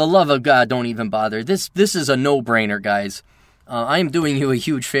 Please, for the love of God, don't even bother. This is a no-brainer, guys. I am doing you a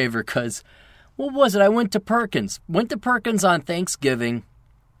huge favor because, what was it? I went to Perkins. Went to Perkins on Thanksgiving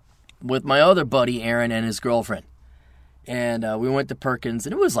with my other buddy, Aaron, and his girlfriend. And we went to Perkins,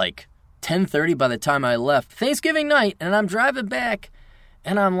 and it was like 10:30 by the time I left. Thanksgiving night, and I'm driving back,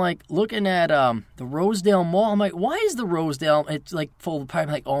 and I'm like looking at the Rosedale Mall. I'm like, why is the Rosedale, it's like full of pipe.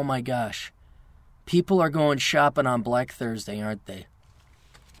 I'm like, oh my gosh. People are going shopping on Black Thursday, aren't they?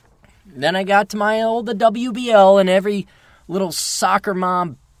 Then I got to the WBL, and every little soccer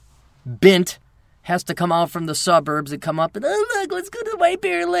mom bint has to come out from the suburbs and come up and, oh, look, let's go to White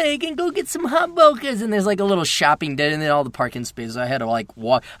Bear Lake and go get some hot mochas. And there's like a little shopping den and then all the parking spaces. I had to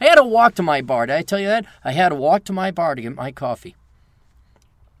walk. I had to walk to my bar. Did I tell you that? I had to walk to my bar to get my coffee.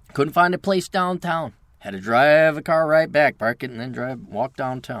 Couldn't find a place downtown. Had to drive a car right back, park it, and then walk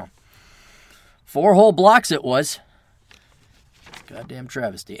downtown. 4 whole blocks it was. Goddamn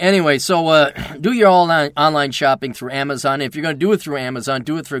travesty. Anyway, so do your online shopping through Amazon. If you're going to do it through Amazon,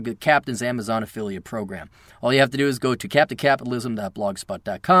 do it through the Captain's Amazon affiliate program. All you have to do is go to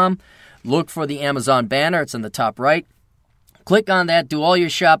captaincapitalism.blogspot.com. Look for the Amazon banner. It's in the top right. Click on that. Do all your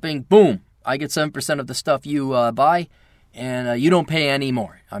shopping. Boom. I get 7% of the stuff you buy, and you don't pay any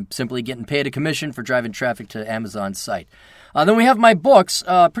more. I'm simply getting paid a commission for driving traffic to Amazon's site. Then we have my books.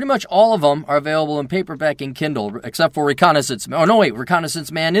 Pretty much all of them are available in paperback and Kindle, except for Reconnaissance. Oh, no, wait.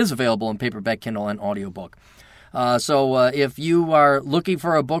 Reconnaissance Man is available in paperback, Kindle, and audiobook. So if you are looking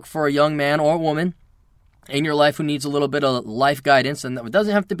for a book for a young man or woman in your life who needs a little bit of life guidance, and it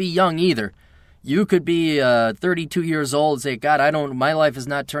doesn't have to be young either. You could be 32 years old and say, God, my life is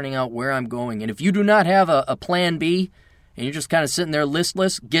not turning out where I'm going. And if you do not have a plan B and you're just kind of sitting there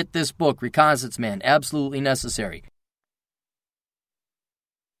listless, get this book, Reconnaissance Man. Absolutely necessary.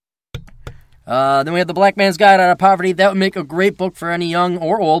 Then we have The Black Man's Guide Out of Poverty. That would make a great book for any young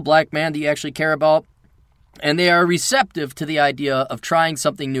or old black man that you actually care about. And they are receptive to the idea of trying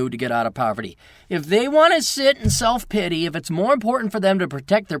something new to get out of poverty. If they want to sit in self-pity, if it's more important for them to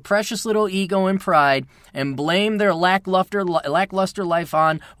protect their precious little ego and pride and blame their lackluster life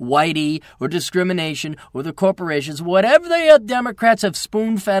on whitey or discrimination or the corporations, whatever the Democrats have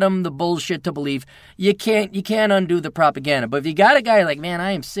spoon-fed them the bullshit to believe, you can't undo the propaganda. But if you got a guy like, man,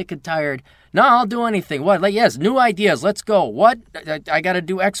 I am sick and tired. No, I'll do anything. What? Like, yes, new ideas. Let's go. What? I got to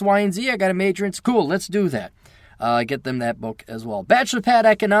do X, Y, and Z. I got to major in school. Let's do that. Get them that book as well. Bachelor Pad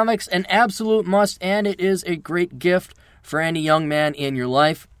Economics, an absolute must, and it is a great gift for any young man in your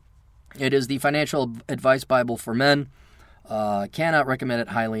life. It is the financial advice Bible for men. Cannot recommend it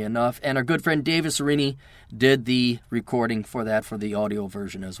highly enough. And our good friend David Serini did the recording for that for the audio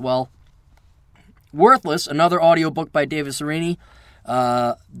version as well. Worthless, another audiobook by David Serini.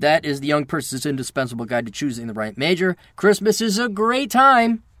 That is The Young Person's Indispensable Guide to Choosing the Right Major. Christmas is a great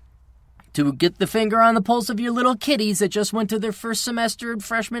time to get the finger on the pulse of your little kiddies that just went to their first semester in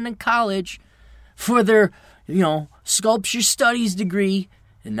freshman in college for their, sculpture studies degree.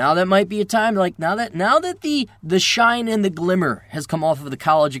 And now that might be a time, like now that the shine and the glimmer has come off of the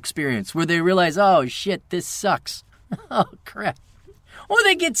college experience where they realize, oh shit, this sucks. Oh crap. Or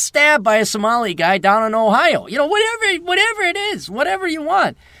they get stabbed by a Somali guy down in Ohio. Whatever it is, whatever you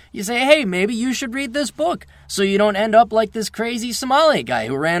want. You say, hey, maybe you should read this book so you don't end up like this crazy Somali guy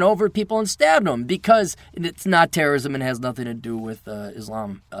who ran over people and stabbed them, because it's not terrorism and has nothing to do with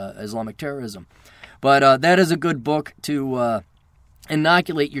Islamic terrorism. But that is a good book to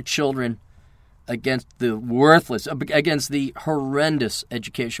inoculate your children against the worthless, against the horrendous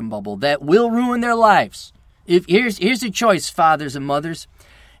education bubble that will ruin their lives. Here's the choice, fathers and mothers.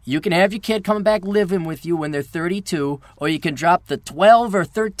 You can have your kid coming back living with you when they're 32, or you can drop the $12 or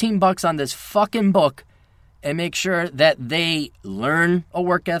 $13 on this fucking book and make sure that they learn a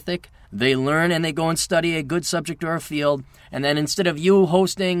work ethic, they learn and they go and study a good subject or a field, and then instead of you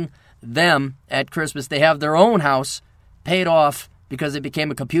hosting them at Christmas, they have their own house paid off because they became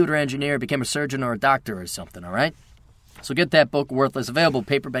a computer engineer, became a surgeon or a doctor or something, all right? So get that book, Worthless, available,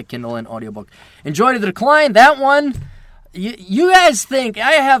 paperback, Kindle, and audiobook. Enjoy the Decline, that one. You guys think,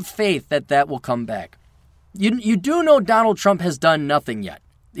 I have faith that will come back. You do know Donald Trump has done nothing yet.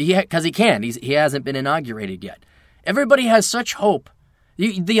 Because he can. He hasn't been inaugurated yet. Everybody has such hope.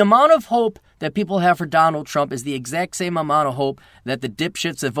 The amount of hope that people have for Donald Trump is the exact same amount of hope that the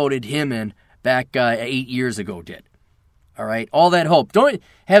dipshits that voted him in back 8 years ago did. All right? All that hope.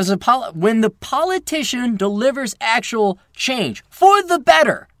 When the politician delivers actual change, for the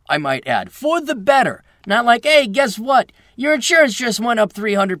better, I might add, for the better. Not like, hey, guess what? Your insurance just went up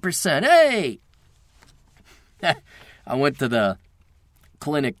 300%. Hey! I went to the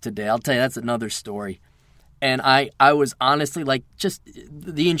clinic today. I'll tell you, that's another story. And I was honestly like, just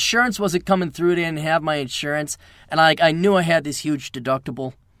the insurance wasn't coming through. They didn't have my insurance. And I knew I had this huge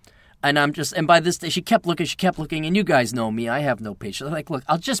deductible. And and by this day, she kept looking. And you guys know me. I have no patience. I'm like, look,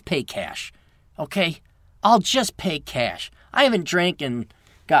 I'll just pay cash. Okay? I'll just pay cash. I haven't drank in,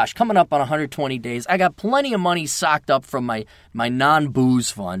 gosh, coming up on 120 days. I got plenty of money socked up from my non-booze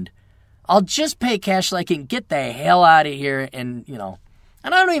fund. I'll just pay cash so I can get the hell out of here and,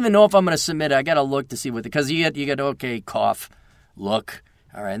 And I don't even know if I'm going to submit it. I got to look to see what, because you get okay, cough, look,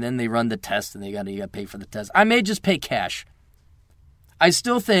 all right, and then they run the test and you got to pay for the test. I may just pay cash. I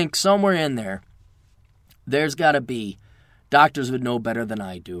still think somewhere in there's got to be, doctors would know better than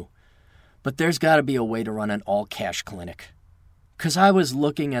I do, but there's got to be a way to run an all-cash clinic. Because I was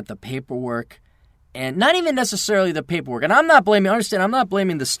looking at the paperwork, and not even necessarily the paperwork, and I'm not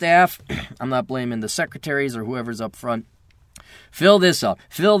blaming the staff, I'm not blaming the secretaries or whoever's up front. Fill this out,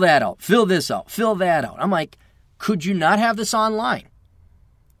 fill that out, fill this out, fill that out. I'm like, could you not have this online?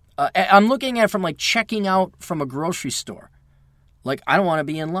 I'm looking at it from like checking out from a grocery store. Like, I don't want to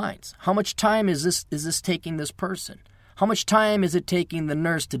be in lines. How much time is this taking this person? How much time is it taking the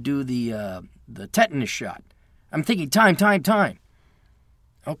nurse to do the tetanus shot? I'm thinking time.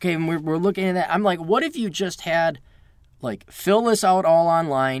 Okay, and we're looking at that. I'm like, what if you just had, like, fill this out all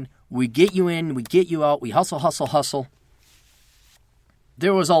online. We get you in, we get you out, we hustle.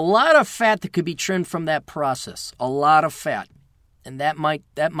 There was a lot of fat that could be trimmed from that process. A lot of fat. And that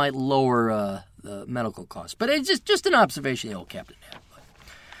might lower the medical costs. But it's just an observation the old captain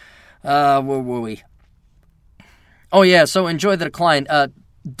had. Where were we? Oh, yeah, so enjoy the decline.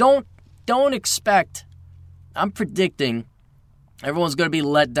 Don't expect, I'm predicting everyone's going to be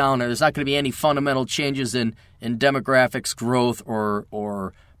let down. There's not going to be any fundamental changes in demographics growth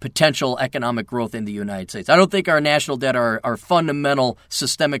or potential economic growth in the United States. I don't think our national debt, our fundamental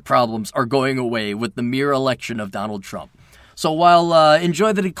systemic problems are going away with the mere election of Donald Trump. So while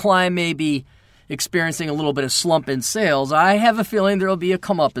enjoy the decline may be experiencing a little bit of slump in sales, I have a feeling there will be a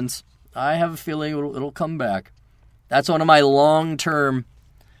comeuppance. I have a feeling it'll come back. That's one of my long-term,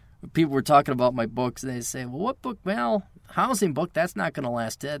 people were talking about my books, they say, well, what book? Well, housing book, that's not going to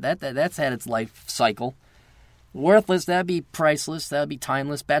last. That's had its life cycle. Worthless, that'd be priceless, that'd be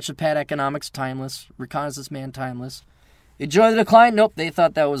timeless. Bachelor Pad Economics, timeless. Reconnaissance Man, timeless. Enjoy the decline? Nope, they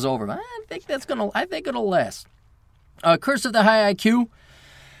thought that was over. I think it'll last. Curse of the High IQ.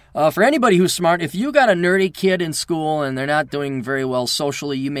 For anybody who's smart, if you got a nerdy kid in school and they're not doing very well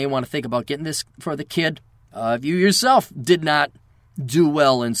socially, you may want to think about getting this for the kid. If you yourself did not do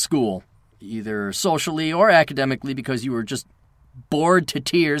well in school, either socially or academically because you were just bored to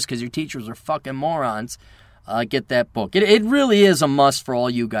tears because your teachers are fucking morons, get that book. It really is a must for all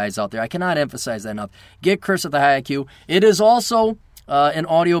you guys out there. I cannot emphasize that enough. Get Curse of the High IQ. It is also an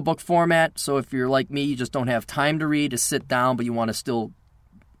audiobook format, so if you're like me, you just don't have time to read, to sit down, but you want to still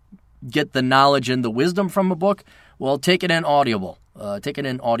get the knowledge and the wisdom from a book, well, take it in Audible. Take it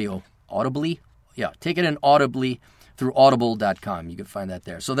in audibly? Yeah, take it in audibly through audible.com. You can find that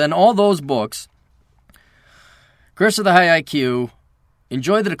there. So then all those books, Curse of the High IQ,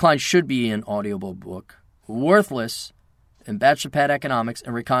 Enjoy the Decline should be an audiobook book, Worthless, and Bachelor Pad Economics,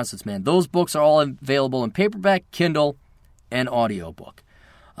 and Reconnaissance Man. Those books are all available in paperback, Kindle, and audiobook.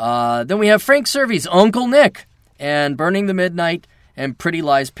 Then we have Frank Servy's Uncle Nick and Burning the Midnight and Pretty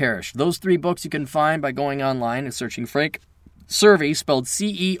Lies Perish. Those three books you can find by going online and searching Frank Servy, spelled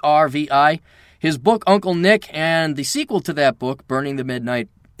Cervi. His book, Uncle Nick, and the sequel to that book, Burning the Midnight,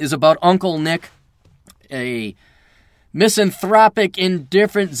 is about Uncle Nick, a misanthropic,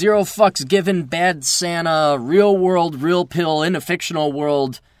 indifferent, zero fucks given, bad Santa, real world, real pill, in a fictional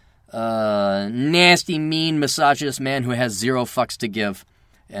world, nasty, mean, misogynist man who has zero fucks to give.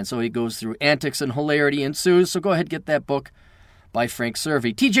 And so he goes through antics and hilarity ensues. So go ahead and get that book by Frank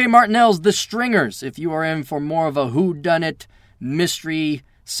Servy. TJ Martinell's The Stringers, if you are in for more of a whodunit, mystery,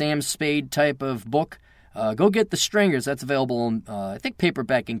 Sam Spade type of book, go get The Stringers. That's available in, I think,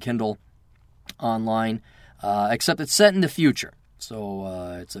 paperback and Kindle online, except it's set in the future.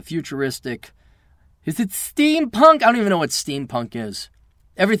 So it's a futuristic... Is it steampunk? I don't even know what steampunk is.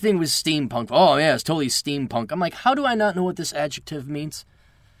 Everything was steampunk. Oh, yeah, it's totally steampunk. I'm like, how do I not know what this adjective means?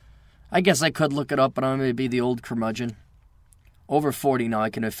 I guess I could look it up, but I'm going to be the old curmudgeon. Over 40 now, I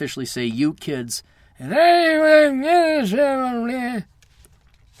can officially say, you kids. Oh,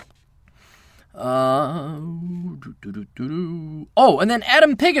 and then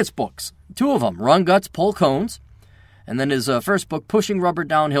Adam Piggott's books. Two of them, Run Guts, Pull Cones. And then his first book, Pushing Rubber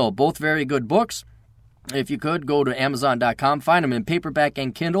Downhill. Both very good books. If you could, go to Amazon.com. Find them in paperback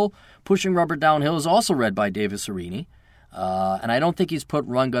and Kindle. Pushing Rubber Downhill is also read by David Serini. And I don't think he's put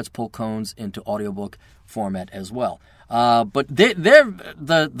Run Guts Pull Cones into audiobook format as well. But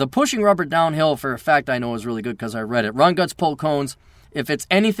the Pushing Rubber Downhill, for a fact, I know is really good because I read it. Run Guts Pull Cones, if it's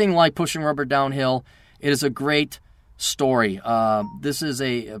anything like Pushing Rubber Downhill, it is a great story. This is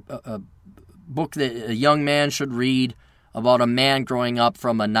a book that a young man should read about a man growing up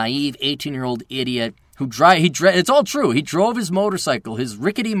from a naive 18-year-old idiot who it's all true. He drove his motorcycle, his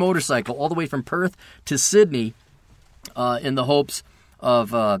rickety motorcycle, all the way from Perth to Sydney in the hopes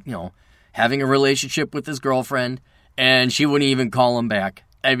of, having a relationship with his girlfriend, and she wouldn't even call him back.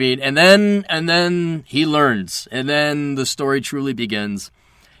 I mean, and then he learns, and then the story truly begins.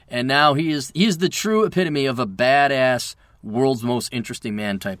 And now he is the true epitome of a badass, world's most interesting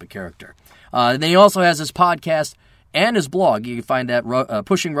man type of character. And then he also has his podcast and his blog. You can find that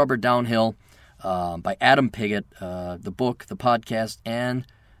Pushing Rubber Downhill by Adam Piggott, the book, the podcast, and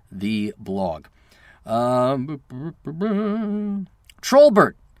the blog.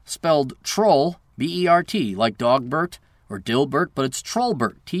 Trollbert, spelled troll, B-E-R-T, like Dogbert or Dilbert, but it's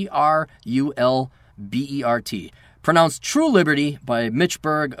Trollbert, T-R-U-L-B-E-R-T. Pronounced True Liberty by Mitch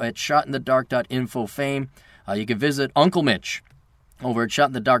Berg at shotinthedark.info fame. You can visit Uncle Mitch over at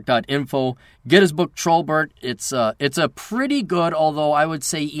shotinthedark.info. Get his book, Trollbert. It's a pretty good, although I would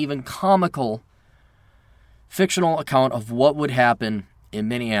say even comical, fictional account of what would happen in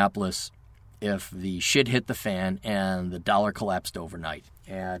Minneapolis if the shit hit the fan and the dollar collapsed overnight.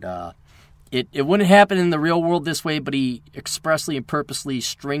 And it wouldn't happen in the real world this way, but he expressly and purposely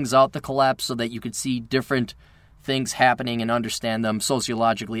strings out the collapse so that you could see different things happening and understand them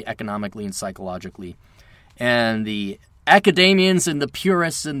sociologically, economically, and psychologically. And the academians and the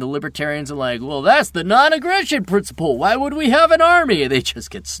purists and the libertarians are like, well, that's the non-aggression principle. Why would we have an army? They just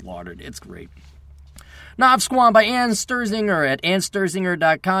get slaughtered. It's great. Knob Squam by Ann Sturzinger at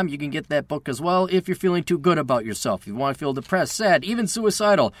AnnSturzinger.com. You can get that book as well if you're feeling too good about yourself. If you want to feel depressed, sad, even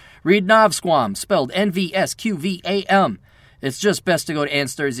suicidal, read Knob Squam, spelled N-V-S-Q-V-A-M. It's just best to go to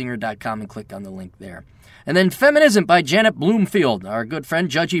AnnSturzinger.com and click on the link there. And then Feminism by Janet Bloomfield, our good friend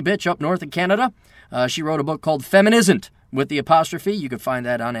Judgy Bitch up north in Canada. She wrote a book called Feminisn't with the apostrophe. You can find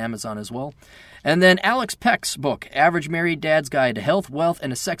that on Amazon as well. And then Alex Peck's book, Average Married Dad's Guide to Health, Wealth,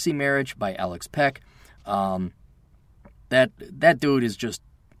 and a Sexy Marriage by Alex Peck. That dude is just,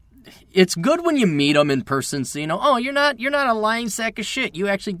 it's good when you meet him in person, so you know, oh, you're not a lying sack of shit. You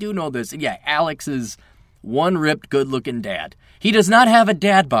actually do know this. And yeah, Alex is one ripped, good-looking dad. He does not have a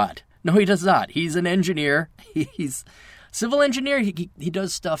dad bod. No, he does not. He's an engineer. He's civil engineer. He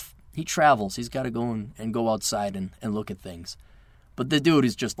does stuff. He travels. He's got to go and go outside and look at things. But the dude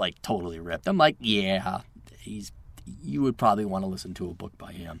is just like totally ripped. I'm like, yeah, you would probably want to listen to a book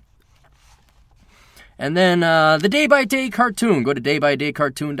by him. And then the Day by Day Cartoon. Go to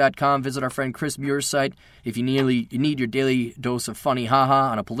daybydaycartoon.com. Visit our friend Chris Muir's site if you need your daily dose of funny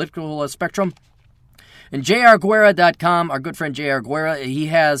haha on a political spectrum. And jrguerra.com, our good friend J.R. Guerra, he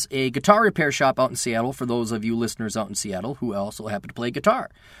has a guitar repair shop out in Seattle for those of you listeners out in Seattle who also happen to play guitar.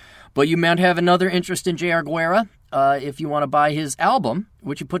 But you might have another interest in J.R. Guerra if you want to buy his album,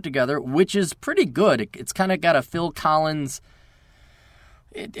 which he put together, which is pretty good. It's kind of got a Phil Collins.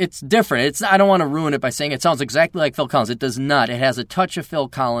 It's different. I don't want to ruin it by saying it sounds exactly like Phil Collins. It does not. It has a touch of Phil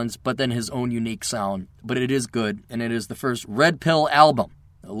Collins, but then his own unique sound. But it is good, and it is the first Red Pill album.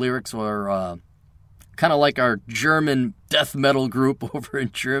 The lyrics were kind of like our German death metal group over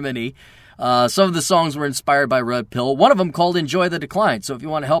in Germany. Some of the songs were inspired by Red Pill. One of them called Enjoy the Decline. So if you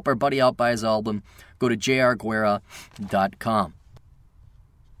want to help our buddy out buy his album, go to jrguerra.com.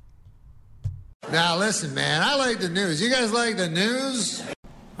 Now listen, man, I like the news. You guys like the news?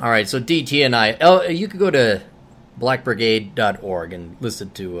 All right, so DT and I, you could go to blackbrigade.org and listen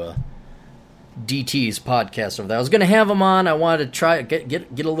to DT's podcast over there. I was going to have him on. I wanted to try get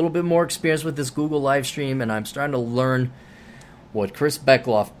a little bit more experience with this Google live stream, and I'm starting to learn what Chris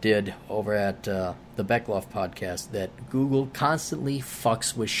Beckloff did over at the Beckloff podcast, that Google constantly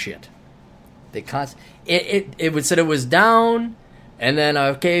fucks with shit. It would said it was down, and then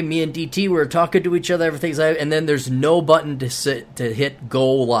okay, me and DT were talking to each other, everything's live, and then there's no button to hit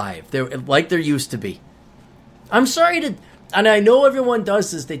go live. Like there used to be. I'm sorry to. And I know everyone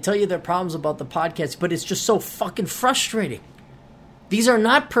does this. They tell you their problems about the podcast, but it's just so fucking frustrating. These are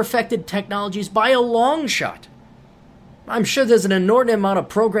not perfected technologies by a long shot. I'm sure there's an inordinate amount of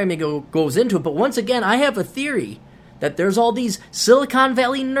programming goes into it, but once again, I have a theory that there's all these Silicon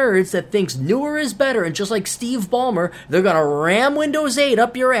Valley nerds that thinks newer is better, and just like Steve Ballmer, they're going to ram Windows 8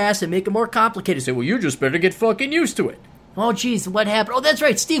 up your ass and make it more complicated. Say, well, you just better get fucking used to it. Oh, geez, what happened? Oh, that's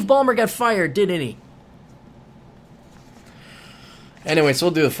right, Steve Ballmer got fired, didn't he? Anyway, so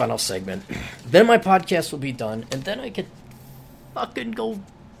we'll do the final segment. Then my podcast will be done, and then I get fucking go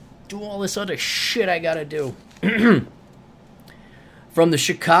do all this other shit I gotta do. From the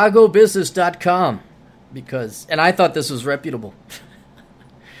chicagobusiness.com, and I thought this was reputable.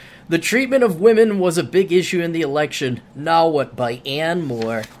 The treatment of women was a big issue in the election. Now what? By Ann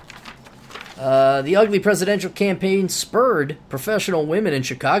Moore. The ugly presidential campaign spurred professional women in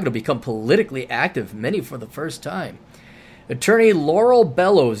Chicago to become politically active, many for the first time. Attorney Laurel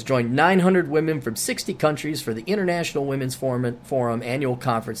Bellows joined 900 women from 60 countries for the International Women's Forum annual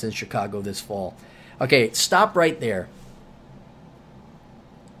conference in Chicago this fall. Okay, stop right there.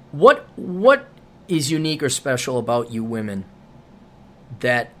 What is unique or special about you women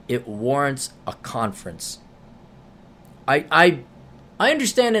that it warrants a conference? I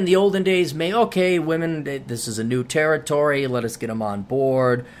understand in the olden days, women, this is a new territory, let us get them on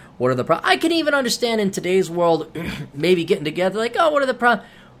board. What are the problems? I can even understand in today's world, maybe getting together, like, oh, what are the problems?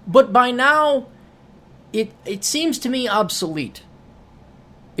 But by now, it seems to me obsolete.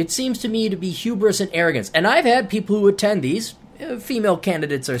 It seems to me to be hubris and arrogance. And I've had people who attend these, female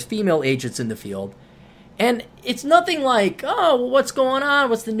candidates or female agents in the field, and it's nothing like, oh, well, what's going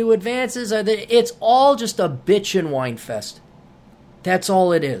on? What's the new advances? It's all just a bitch and whine fest. That's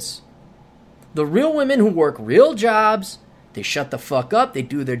all it is. The real women who work real jobs, they shut the fuck up, they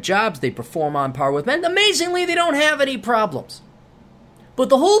do their jobs, they perform on par with men. Amazingly, they don't have any problems. But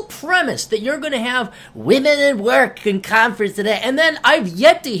the whole premise that you're going to have women at work and conference today, and then I've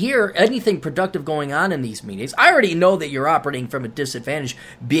yet to hear anything productive going on in these meetings. I already know that you're operating from a disadvantage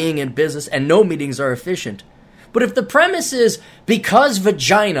being in business, and no meetings are efficient. But if the premise is because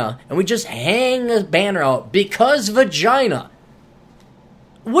vagina, and we just hang a banner out, because vagina,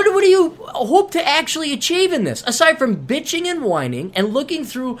 what do you hope to actually achieve in this? Aside from bitching and whining and looking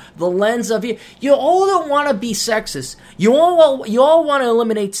through the lens of you all don't want to be sexist. You all want to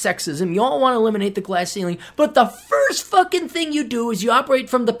eliminate sexism. You all want to eliminate the glass ceiling. But the first fucking thing you do is you operate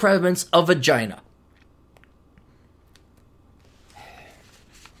from the premise of vagina.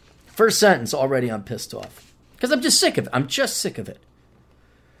 First sentence already I'm pissed off. Because I'm just sick of it. I'm just sick of it.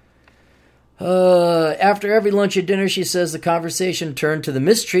 After every lunch and dinner, she says the conversation turned to the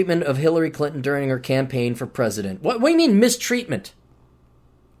mistreatment of Hillary Clinton during her campaign for president. What do you mean mistreatment?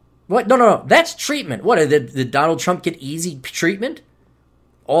 What? No. That's treatment. What, did Donald Trump get easy treatment?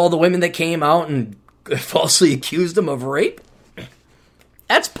 All the women that came out and falsely accused him of rape?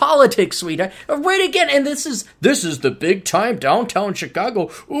 That's politics, sweetheart. Right again, and this is the big time downtown Chicago.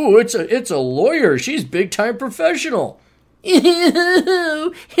 Ooh, it's a lawyer. She's big time professional.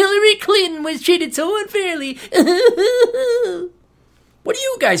 Hillary Clinton was treated so unfairly. What do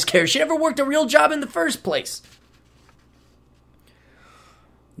you guys care? She never worked a real job in the first place.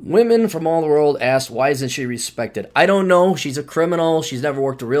 Women from all the world asked, why isn't she respected? I don't know. She's a criminal. She's never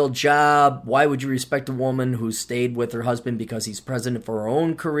worked a real job. Why would you respect a woman who stayed with her husband because he's president for her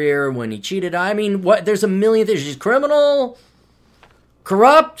own career when he cheated? I mean, what? There's a million things. She's criminal,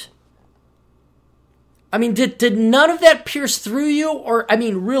 corrupt. I mean, did none of that pierce through you? Or, I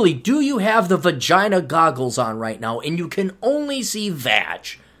mean, really, do you have the vagina goggles on right now and you can only see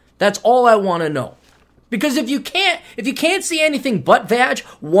vag? That's all I want to know. Because if you can't see anything but vag,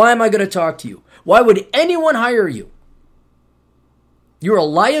 why am I going to talk to you? Why would anyone hire you? You're a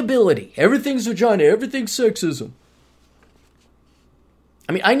liability. Everything's vagina. Everything's sexism.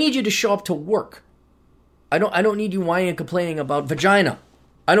 I mean, I need you to show up to work. I don't need you whining and complaining about vagina.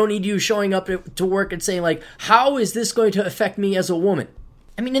 I don't need you showing up to work and saying, like, how is this going to affect me as a woman?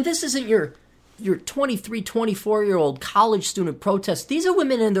 I mean, and this isn't your 23, 24-year-old college student protest. These are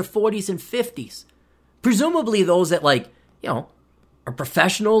women in their 40s and 50s. Presumably those that, like, you know, are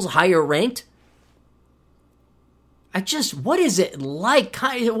professionals, higher ranked. What is it like?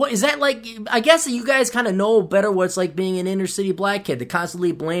 What is that like? I guess you guys kind of know better what it's like being an inner city black kid that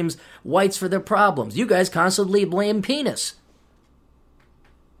constantly blames whites for their problems. You guys constantly blame penis.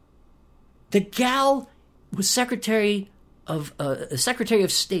 The gal was Secretary of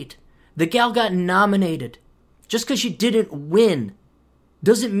State. The gal got nominated. Just because she didn't win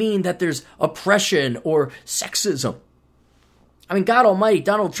doesn't mean that there's oppression or sexism. I mean, God almighty,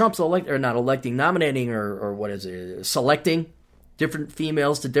 Donald Trump's nominating or what is it, selecting different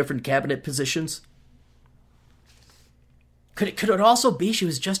females to different cabinet positions. Could it also be she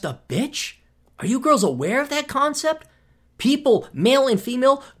was just a bitch? Are you girls aware of that concept? People, male and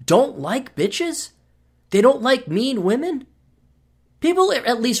female, don't like bitches? They don't like mean women? People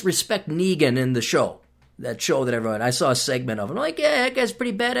at least respect Negan in the show. That show that everyone, I saw a segment of. I'm like, yeah, that guy's a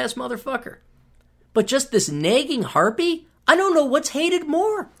pretty badass motherfucker. But just this nagging harpy? I don't know what's hated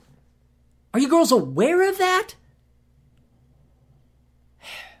more. Are you girls aware of that?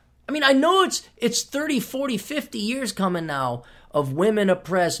 I mean, I know it's 30, 40, 50 years coming now of women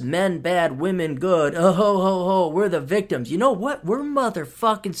oppressed, men bad, women good. Oh, ho, ho, ho, we're the victims. You know what? We're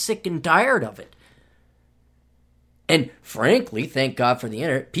motherfucking sick and tired of it. And frankly, thank God for the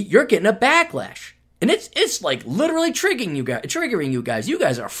internet, you're getting a backlash. And it's like literally triggering you guys. You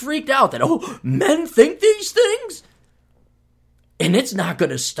guys are freaked out that, oh, men think these things? And it's not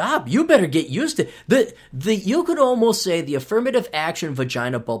going to stop. You better get used to it. You could almost say the affirmative action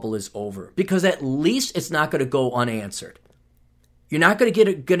vagina bubble is over. Because at least it's not going to go unanswered. You're not going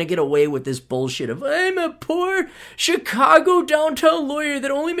to get away with this bullshit of, I'm a poor Chicago downtown lawyer that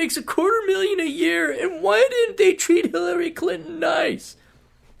only makes $250,000 a year, and why didn't they treat Hillary Clinton nice?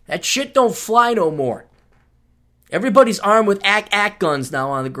 That shit don't fly no more. Everybody's armed with ack guns now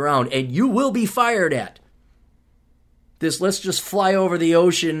on the ground, and you will be fired at. This, let's just fly over the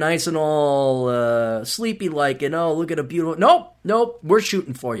ocean nice and all sleepy-like, and oh, look at a beautiful... Nope, we're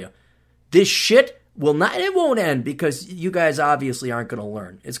shooting for you. This shit... it won't end because you guys obviously aren't going to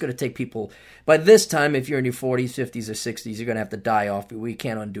learn. It's going to take people, by this time, if you're in your 40s, 50s, or 60s, you're going to have to die off. We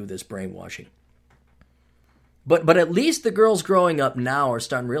can't undo this brainwashing. But at least the girls growing up now are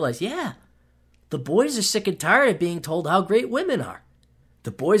starting to realize, yeah, the boys are sick and tired of being told how great women are. The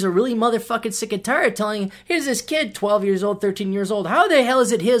boys are really motherfucking sick and tired of telling, here's this kid, 12 years old, 13 years old. How the hell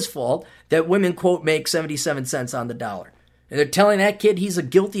is it his fault that women, quote, make 77 cents on the dollar? And they're telling that kid he's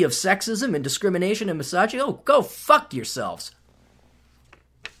guilty of sexism and discrimination and misogyny. Oh, go fuck yourselves.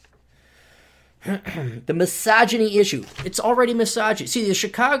 The misogyny issue. It's already misogyny. See, the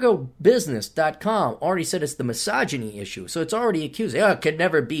ChicagoBusiness.com already said it's the misogyny issue. So it's already accused. Yeah, it could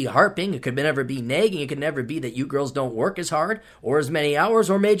never be harping. It could never be nagging. It could never be that you girls don't work as hard or as many hours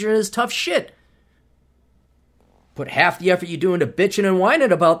or major in as tough shit. Put half the effort you do into bitching and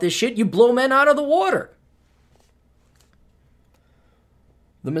whining about this shit, you blow men out of the water.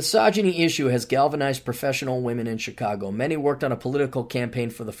 The misogyny issue has galvanized professional women in Chicago. Many worked on a political campaign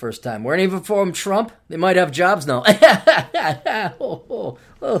for the first time. Weren't even from Trump. They might have jobs now.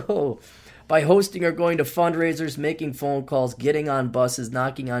 By hosting or going to fundraisers, making phone calls, getting on buses,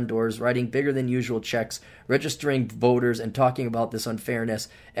 knocking on doors, writing bigger than usual checks, registering voters, and talking about this unfairness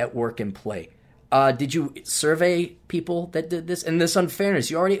at work and play. Did you survey people that did this? And this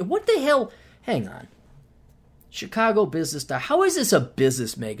unfairness, what the hell? Hang on. Chicago Business. How is this a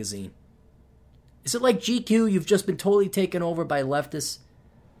business magazine? Is it like GQ? You've just been totally taken over by leftists?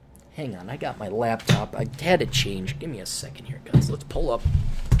 Hang on, I got my laptop. I had to change. Give me a second here, guys. Let's pull up.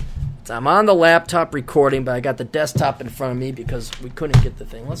 I'm on the laptop recording, but I got the desktop in front of me because we couldn't get the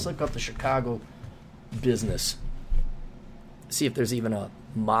thing. Let's look up the Chicago Business. See if there's even a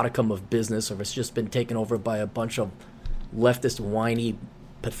modicum of business or if it's just been taken over by a bunch of leftist, whiny,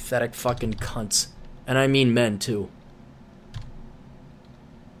 pathetic fucking cunts. And I mean men, too.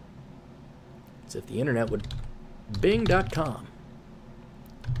 As if the internet would... Bing.com.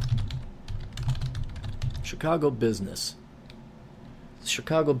 Chicago Business.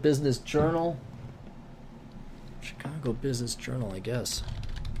 Chicago Business Journal. Chicago Business Journal, I guess.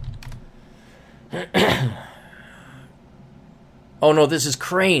 Oh, no, this is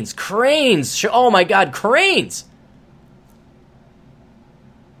Cranes. Cranes! Oh, my God, Cranes!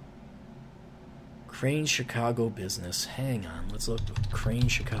 Crane Chicago Business. Hang on. Let's look. Crane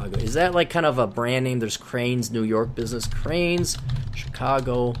Chicago. Is that like kind of a brand name? There's Cranes New York Business. Cranes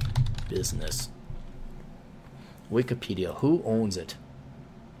Chicago Business. Wikipedia. Who owns it?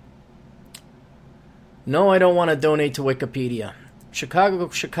 No, I don't want to donate to Wikipedia.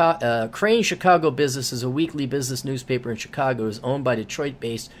 Crane Chicago Business is a weekly business newspaper in Chicago. It is owned by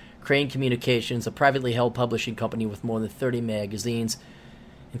Detroit-based Crane Communications, a privately held publishing company with more than 30 magazines,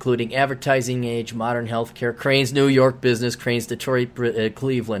 including Advertising Age, Modern Healthcare, Crane's New York Business, Crane's Detroit,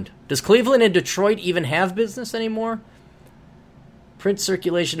 Cleveland. Does Cleveland and Detroit even have business anymore? Print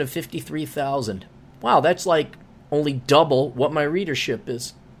circulation of 53,000. Wow, that's like only double what my readership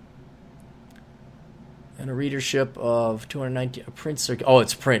is. And a readership of 219. Oh,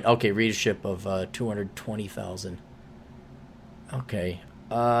 it's print. Okay, readership of 220,000. Okay.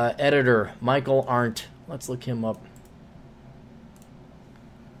 Editor, Michael Arndt. Let's look him up.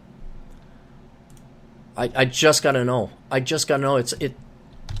 I just gotta know.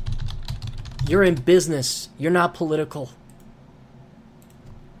 You're in business. You're not political.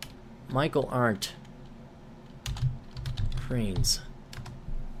 Michael Arndt. Cranes.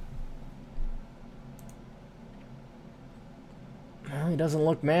 Well, he doesn't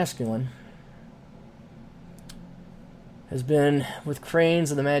look masculine. Has been with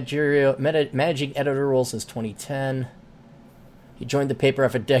Cranes in the managing editor role since 2010. He joined the paper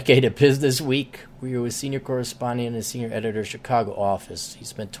after a decade at Business Week, where he was senior correspondent and senior editor of Chicago office. He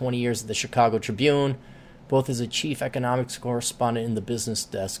spent 20 years at the Chicago Tribune, both as a chief economics correspondent in the business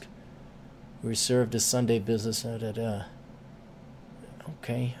desk, where he served as Sunday business.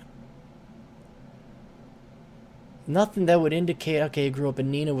 Okay. Nothing that would indicate, okay, he grew up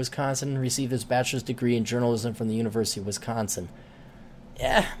in Neenah, Wisconsin, and received his bachelor's degree in journalism from the University of Wisconsin.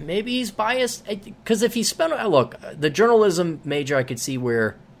 Yeah, maybe he's biased. Because if he spent... Look, the journalism major, I could see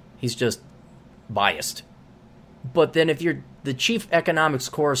where he's just biased. But then if you're the chief economics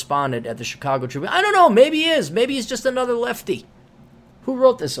correspondent at the Chicago Tribune, I don't know, maybe he is. Maybe he's just another lefty. Who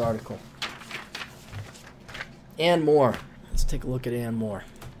wrote this article? Ann Moore. Let's take a look at Ann Moore.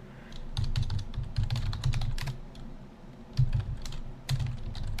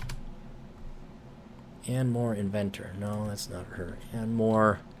 Ann Moore, inventor. No, that's not her. Ann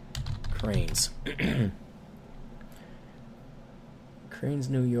Moore, Cranes. Cranes,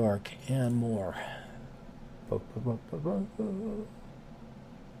 New York. Ann Moore. I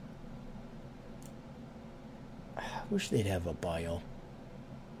wish they'd have a bio.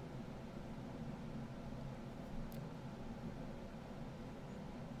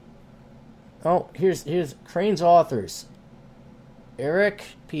 Oh, here's Crane's authors. Eric,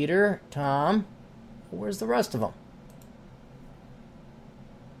 Peter, Tom. Where's the rest of them?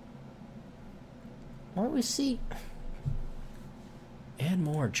 Why don't we see Ann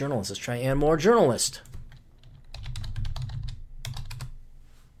Moore, journalist? Let's try Ann Moore, journalist.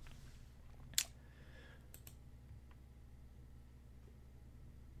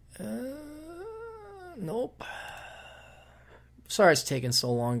 Nope. Sorry it's taking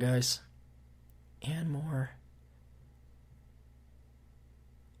so long, guys. Ann Moore.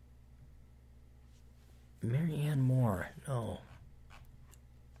 Mary Ann Moore. No.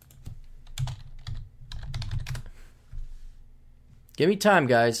 Give me time,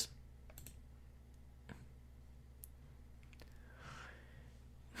 guys.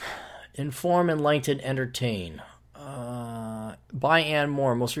 Inform, enlighten, entertain. By Ann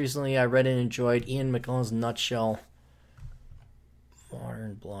Moore. Most recently, I read and enjoyed Ian McKellen's Nutshell.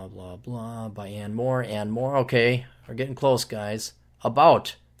 Modern, blah, blah, blah. By Ann Moore. Ann Moore. Okay. We're getting close, guys.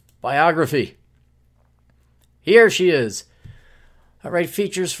 About. Biography. Here she is. I write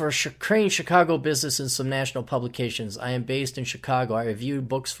features for Crane Chicago Business and some national publications. I am based in Chicago. I review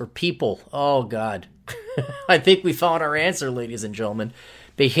books for people. Oh, God. I think we found our answer, ladies and gentlemen.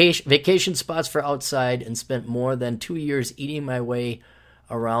 Vacation spots for outside, and spent more than 2 years eating my way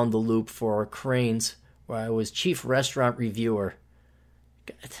around the loop for Cranes, where I was chief restaurant reviewer.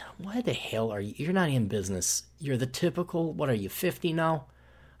 God, why the hell are you? You're not in business. You're the typical, what are you, 50 now?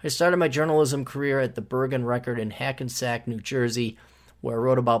 I started my journalism career at the Bergen Record in Hackensack, New Jersey, where I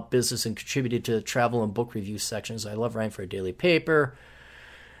wrote about business and contributed to the travel and book review sections. I love writing for a daily paper.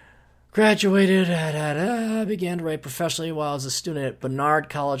 Graduated, began to write professionally while I was a student at Barnard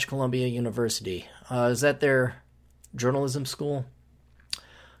College, Columbia University. Is that their journalism school?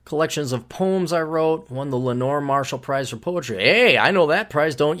 Collections of poems I wrote, won the Lenore Marshall Prize for Poetry. Hey, I know that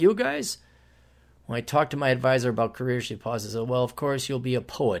prize, don't you guys? When I talked to my advisor about career, she paused and said, well, of course, you'll be a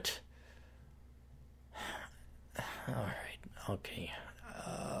poet. All right, okay.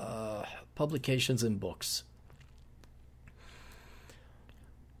 Publications and books.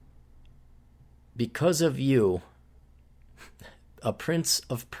 Because of You, A Prince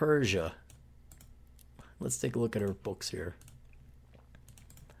of Persia. Let's take a look at her books here.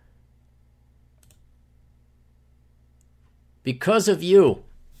 Because of You.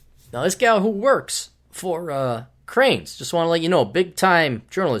 Now, this gal who works for Cranes, just want to let you know, big-time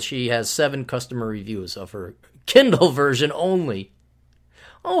journalist. She has 7 customer reviews of her Kindle version only.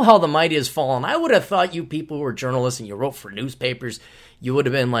 Oh, how the mighty has fallen. I would have thought you people who were journalists and you wrote for newspapers, you would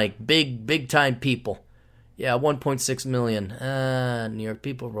have been like big-time people. Yeah, 1.6 million. New York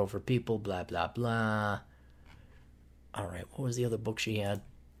People wrote for People, blah, blah, blah. All right, what was the other book she had?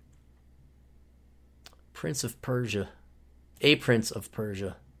 Prince of Persia. A Prince of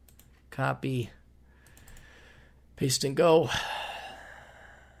Persia. Copy. Paste and go.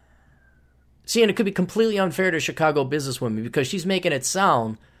 See, and it could be completely unfair to Chicago businesswomen because she's making it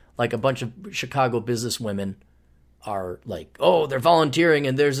sound like a bunch of Chicago businesswomen are like, oh, they're volunteering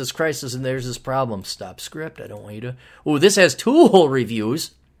and there's this crisis and there's this problem. Stop script. I don't want you to. Oh, this has 2 whole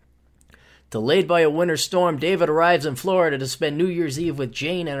reviews. Delayed by a winter storm, David arrives in Florida to spend New Year's Eve with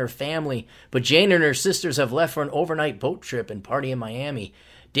Jane and her family, but Jane and her sisters have left for an overnight boat trip and party in Miami.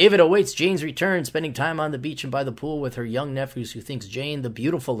 David awaits Jane's return, spending time on the beach and by the pool with her young nephews who thinks Jane the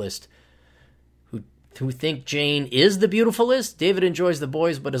beautifulest. Who think Jane is the beautifulest? David enjoys the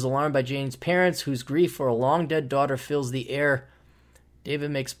boys but is alarmed by Jane's parents, whose grief for a long-dead daughter fills the air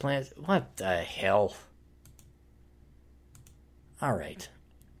David makes plans. What the hell? All right.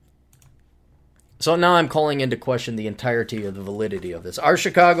 So now I'm calling into question the entirety of the validity of this. Are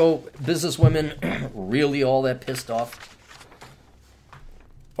Chicago businesswomen really all that pissed off?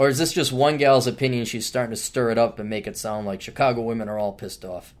 Or is this just one gal's opinion? She's starting to stir it up and make it sound like Chicago women are all pissed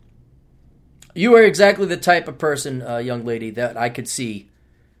off. You are exactly the type of person, young lady, that I could see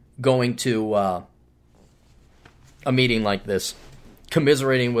going to a meeting like this,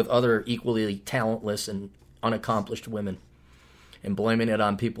 commiserating with other equally talentless and unaccomplished women, and blaming it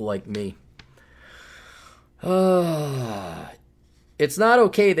on people like me. It's not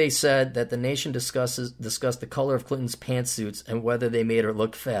okay, they said, that the nation discussed the color of Clinton's pantsuits and whether they made her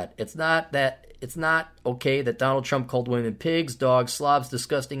look fat. It's not okay that Donald Trump called women pigs, dogs, slobs,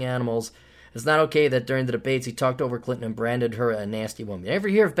 disgusting animals. It's not okay that during the debates he talked over Clinton and branded her a nasty woman. You ever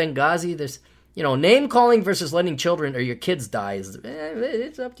hear of Benghazi? There's, name calling versus letting children or your kids die.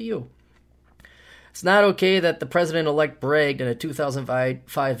 It's up to you. It's not okay that the president-elect bragged in a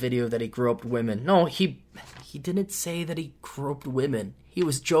 2005 video that he groped women. No, he didn't say that he groped women. He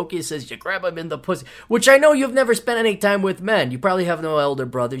was joking. He says, you grab them in the pussy. Which I know you've never spent any time with men. You probably have no elder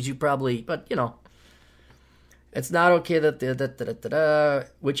brothers. But. It's not okay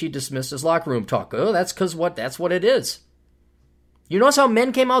that which he dismissed as locker room talk. Oh, that's what it is. You notice how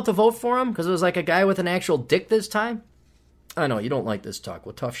men came out to vote for him? Because it was like a guy with an actual dick this time? I know, you don't like this talk.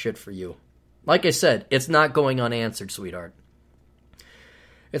 Well, tough shit for you. Like I said, it's not going unanswered, sweetheart.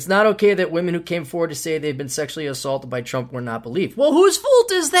 It's not okay that women who came forward to say they've been sexually assaulted by Trump were not believed. Well, whose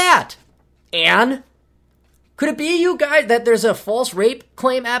fault is that? Anne? Could it be you guys that there's a false rape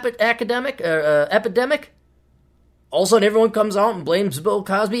claim epidemic? All of a sudden everyone comes out and blames Bill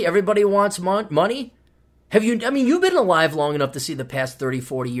Cosby. Everybody wants money. You've been alive long enough to see the past 30,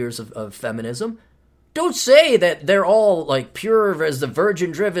 40 years of feminism. Don't say that they're all like pure as the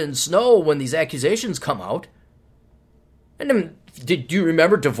virgin-driven snow when these accusations come out. And then, do you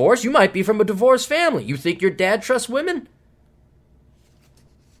remember divorce? You might be from a divorced family. You think your dad trusts women?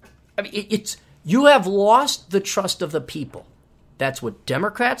 You have lost the trust of the people. That's what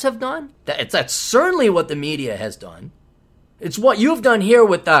Democrats have done. That's certainly what the media has done. It's what you've done here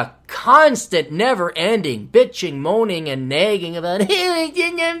with the constant, never-ending bitching, moaning, and nagging about,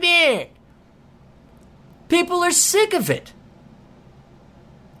 people are sick of it.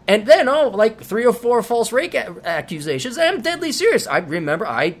 And then, like 3 or 4 false rape accusations. I'm deadly serious. I remember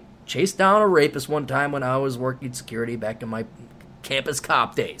I chased down a rapist one time when I was working security back in my campus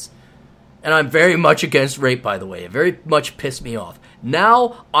cop days. And I'm very much against rape, by the way. It very much pissed me off.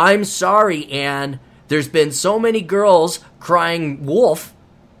 Now, I'm sorry, Anne. There's been so many girls crying wolf,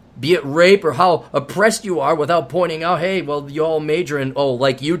 be it rape or how oppressed you are, without pointing out, hey, well, you all major in,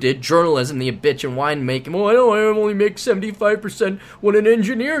 like you did, journalism, the bitch and wine making. I only make 75% what an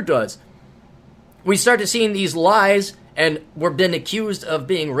engineer does. We started seeing these lies, and we're been accused of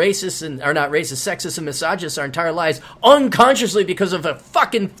being racist, sexist, and misogynist our entire lives, unconsciously because of a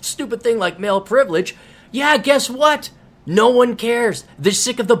fucking stupid thing like male privilege. Yeah, guess what? No one cares. They're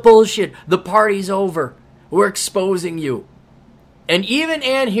sick of the bullshit. The party's over. We're exposing you. And even,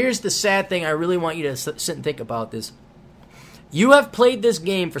 Anne, here's the sad thing. I really want you to sit and think about this. You have played this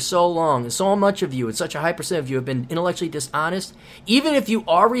game for so long, and so much of you, and such a high percent of you have been intellectually dishonest. Even if you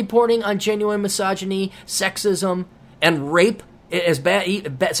are reporting on genuine misogyny, sexism, and rape,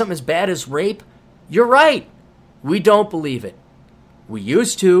 something as bad as rape, you're right. We don't believe it. We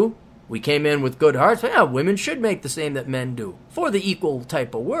used to. We came in with good hearts. Yeah, women should make the same that men do for the equal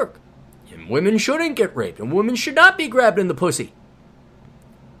type of work. And women shouldn't get raped, and women should not be grabbed in the pussy.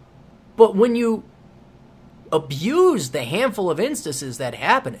 But when you abuse the handful of instances that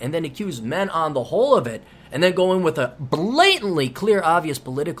happen and then accuse men on the whole of it, and then go in with a blatantly clear, obvious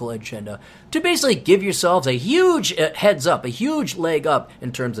political agenda to basically give yourselves a huge heads up, a huge leg up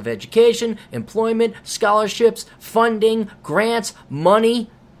in terms of education, employment, scholarships, funding, grants,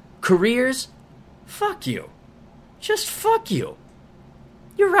 money, careers, fuck you. Just fuck you.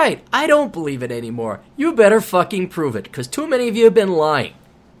 You're right. I don't believe it anymore. You better fucking prove it, because too many of you have been lying.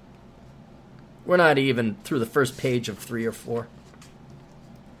 We're not even through the first page of 3 or 4.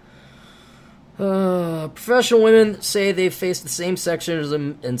 Professional women say they face the same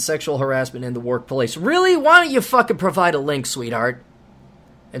sexism and sexual harassment in the workplace. Really? Why don't you fucking provide a link, sweetheart?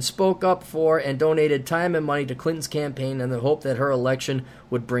 And spoke up for and donated time and money to Clinton's campaign in the hope that her election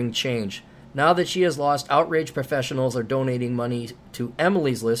would bring change. Now that she has lost, outraged professionals are donating money to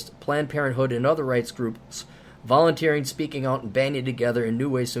Emily's List, Planned Parenthood, and other rights groups, volunteering, speaking out, and banding together in new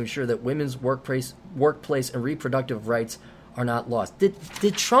ways to ensure that women's workplace and reproductive rights are not lost.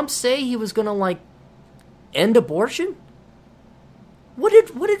 Did Trump say he was going to, end abortion?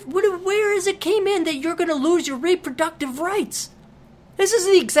 Where is it came in that you're going to lose your reproductive rights? This is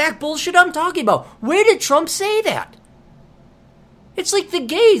the exact bullshit I'm talking about. Where did Trump say that? It's like the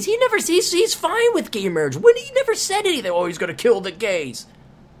gays. He's fine with gay marriage. He never said anything. Oh, he's going to kill the gays.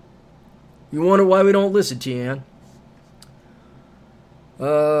 You wonder why we don't listen to you, Ann?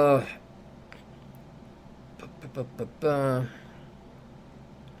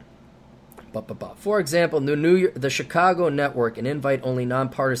 For example, the Chicago Network, an invite-only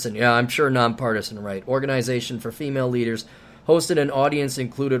nonpartisan, I'm sure nonpartisan, right, organization for female leaders, hosted an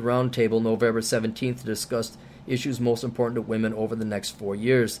audience-included roundtable November 17th to discuss issues most important to women over the next 4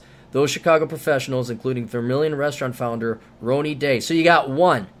 years. Those Chicago professionals, including Vermilion restaurant founder Roni Day. So you got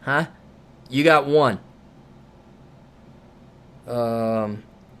one, huh? You got one. And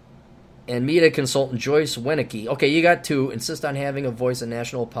media consultant Joyce Wenicky. Okay, you got two. Insist on having a voice in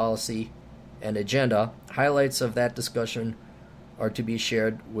national policy and agenda. Highlights of that discussion are to be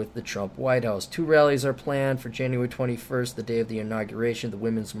shared with the Trump White House. 2 rallies are planned for January 21st, the day of the inauguration. The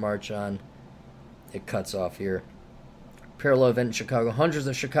Women's March on. It cuts off here. Parallel event in Chicago. Hundreds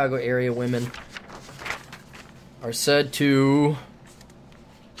of Chicago area women are said to...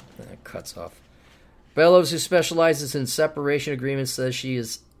 That cuts off. Bellows, who specializes in separation agreements, says she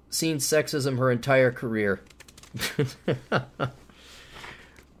has seen sexism her entire career.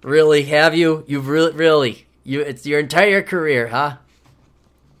 Really? Have you? You've really? It's your entire career, huh?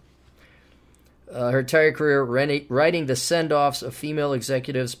 Her entire career writing the send-offs of female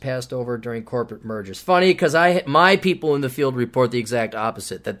executives passed over during corporate mergers. Funny, because my people in the field report the exact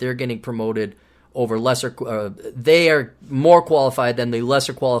opposite, that they're getting promoted over lesser... they are more qualified than the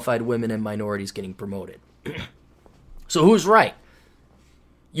lesser qualified women and minorities getting promoted. So who's right?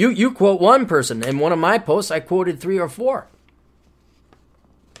 You quote one person. In one of my posts, I quoted 3 or 4.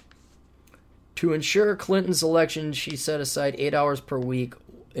 To ensure Clinton's election, she set aside 8 hours per week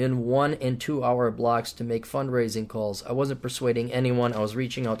in 1 and 2 hour blocks to make fundraising calls. I wasn't persuading anyone. I was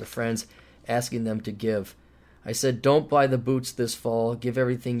reaching out to friends, asking them to give. I said, don't buy the boots this fall. Give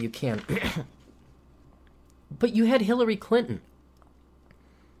everything you can. But you had Hillary Clinton.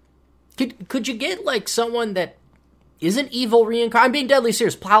 Could you get like someone that isn't evil reincarnated? I'm being deadly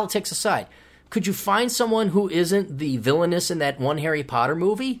serious, politics aside. Could you find someone who isn't the villainess in that one Harry Potter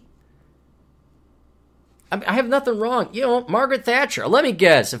movie? I have nothing wrong. You know, Margaret Thatcher. Let me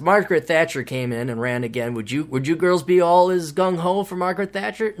guess. If Margaret Thatcher came in and ran again, would you girls be all as gung-ho for Margaret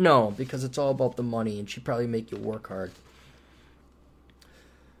Thatcher? No, because it's all about the money, and she'd probably make you work hard.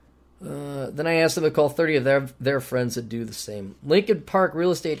 Then I asked them to call 30 of their friends that do the same. Lincoln Park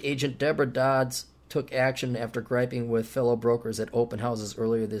real estate agent Deborah Dodds took action after griping with fellow brokers at open houses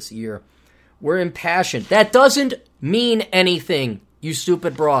earlier this year. We're impassioned. That doesn't mean anything, you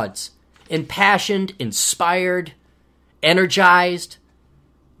stupid broads. Impassioned, inspired, energized.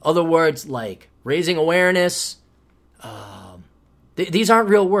 Other words like raising awareness. These aren't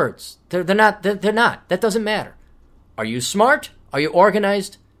real words. They're not. They're not. That doesn't matter. Are you smart? Are you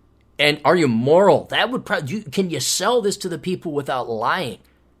organized? And are you moral? That would can you sell this to the people without lying?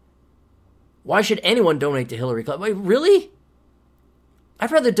 Why should anyone donate to Hillary Clinton? Wait, really?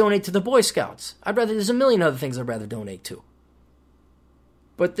 I'd rather donate to the Boy Scouts. There's a million other things I'd rather donate to.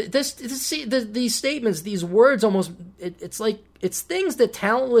 But these statements, these words almost, it's things that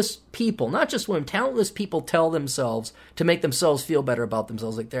talentless people, not just women, talentless people tell themselves to make themselves feel better about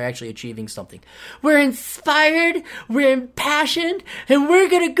themselves, like they're actually achieving something. We're inspired, we're impassioned, and we're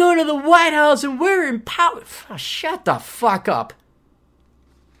going to go to the White House and we're empowered. Oh, shut the fuck up.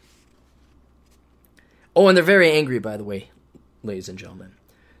 Oh, and they're very angry, by the way, ladies and gentlemen.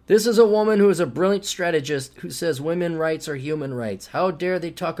 This is a woman who is a brilliant strategist who says women's rights are human rights. How dare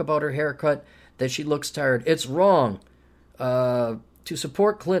they talk about her haircut, that she looks tired? It's wrong. To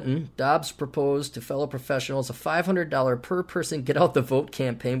support Clinton, Dobbs proposed to fellow professionals a $500 per person get out the vote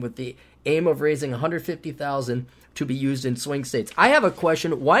campaign with the aim of raising $150,000 to be used in swing states. I have a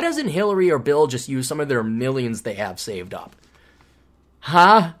question. Why doesn't Hillary or Bill just use some of their millions they have saved up?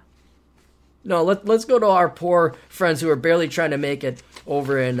 Huh? No, let's go to our poor friends who are barely trying to make it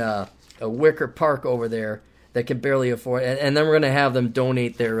over in a Wicker Park over there that can barely afford it. And then we're going to have them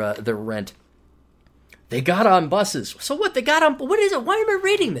donate their rent. They got on buses. So what? They got on... What is it? Why am I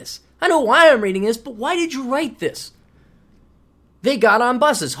reading this? I know why I'm reading this, but why did you write this? They got on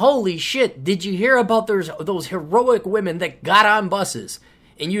buses. Holy shit. Did you hear about those heroic women that got on buses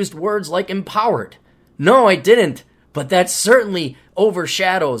and used words like empowered? No, I didn't. But that certainly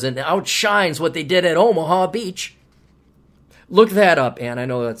overshadows and outshines what they did at Omaha Beach. Look that up, Ann. I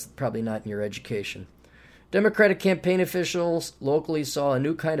know that's probably not in your education. Democratic campaign officials locally saw a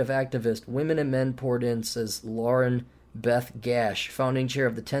new kind of activist. Women and men poured in, says Lauren Beth Gash, founding chair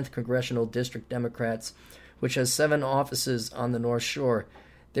of the 10th Congressional District Democrats, which has 7 offices on the North Shore.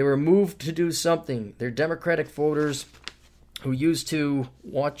 They were moved to do something. They're Democratic voters who used to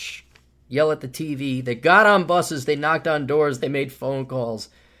yell at the TV. They got on buses, they knocked on doors, they made phone calls,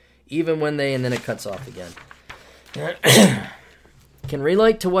 even when and then it cuts off again. Can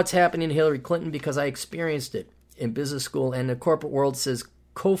relate to what's happening to Hillary Clinton because I experienced it in business school and the corporate world, says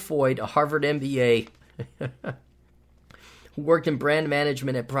Kofoid, a Harvard MBA, who worked in brand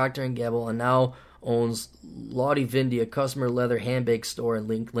management at Procter & Gamble and now owns Lottie Vindy, a customer leather handbag store in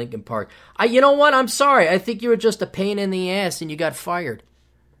Lincoln Park. You know what? I'm sorry. I think you were just a pain in the ass and you got fired.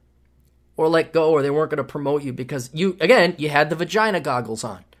 Or let go, or they weren't going to promote you because you had the vagina goggles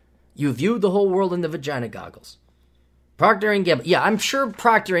on. You viewed the whole world in the vagina goggles. Procter & Gamble. Yeah, I'm sure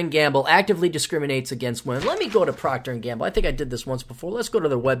Procter & Gamble actively discriminates against women. Let me go to Procter & Gamble. I think I did this once before. Let's go to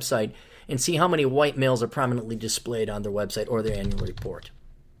their website and see how many white males are prominently displayed on their website or their annual report.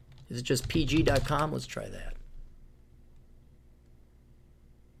 Is it just pg.com? Let's try that.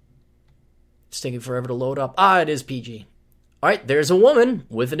 It's taking forever to load up. It is PG. All right, there's a woman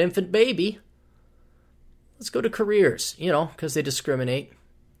with an infant baby. Let's go to careers, because they discriminate.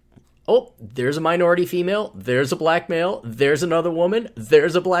 Oh, there's a minority female. There's a black male. There's another woman.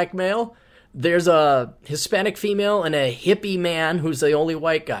 There's a black male. There's a Hispanic female and a hippie man who's the only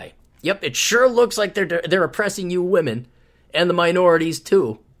white guy. Yep, it sure looks like they're oppressing you women and the minorities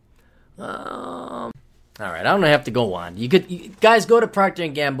too. All right, I don't have to go on. Guys, go to Procter &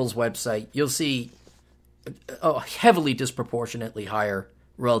 Gamble's website. You'll see heavily disproportionately higher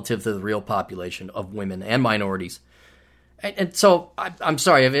relative to the real population of women and minorities. And so, I'm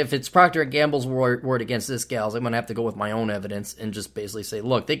sorry, if it's Procter & Gamble's word against this gals, I'm going to have to go with my own evidence and just basically say,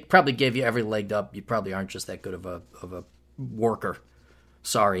 look, they probably gave you every leg up. You probably aren't just that good of a worker.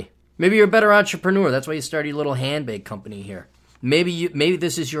 Sorry. Maybe you're a better entrepreneur. That's why you started your little handbag company here. Maybe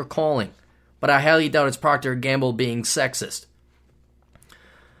this is your calling. But I highly doubt it's Procter & Gamble being sexist.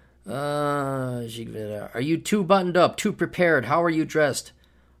 Are you too buttoned up, too prepared? How are you dressed?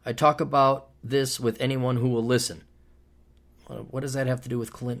 I talk about this with anyone who will listen. What does that have to do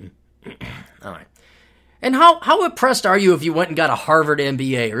with Clinton? All right. And how impressed are you if you went and got a Harvard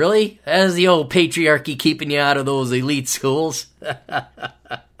MBA? Really? That's the old patriarchy keeping you out of those elite schools.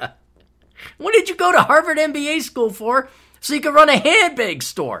 What did you go to Harvard MBA school for? So you could run a handbag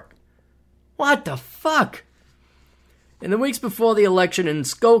store. What the fuck? In the weeks before the election in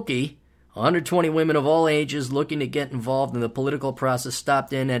Skokie, 120 women of all ages looking to get involved in the political process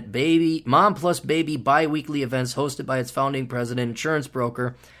stopped in at Mom Plus Baby bi-weekly events hosted by its founding president, insurance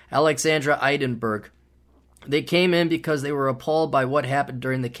broker, Alexandra Eidenberg. They came in because they were appalled by what happened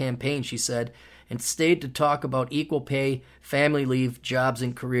during the campaign, she said, and stayed to talk about equal pay, family leave, jobs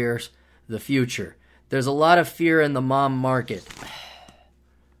and careers, the future. There's a lot of fear in the mom market.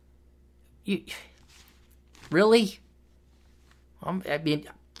 Really?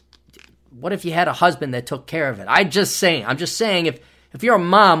 What if you had a husband that took care of it? I'm just saying, if you're a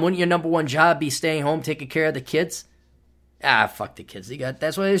mom, wouldn't your number one job be staying home, taking care of the kids? Fuck the kids.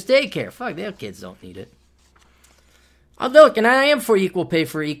 That's why there's daycare. Fuck, their kids don't need it. Look, and I am for equal pay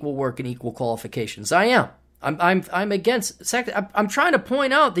for equal work and equal qualifications. I am. I'm against sex. I'm trying to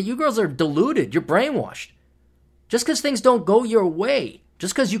point out that you girls are deluded. You're brainwashed. Just because things don't go your way,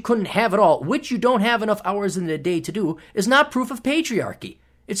 just because you couldn't have it all, which you don't have enough hours in the day to do, is not proof of patriarchy.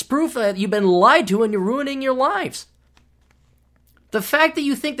 It's proof that you've been lied to and you're ruining your lives. The fact that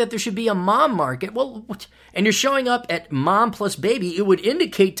you think that there should be a mom market, and you're showing up at Mom Plus Baby, it would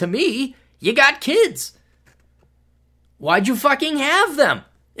indicate to me you got kids. Why'd you fucking have them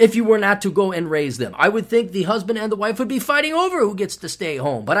if you were not to go and raise them? I would think the husband and the wife would be fighting over who gets to stay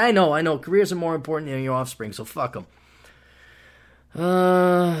home. But I know, careers are more important than your offspring, so fuck them.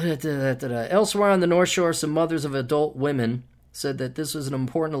 Elsewhere on the North Shore, some mothers of adult women said that this was an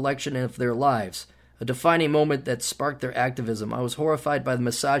important election of their lives, a defining moment that sparked their activism. I was horrified by the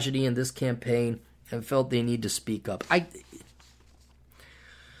misogyny in this campaign and felt they need to speak up.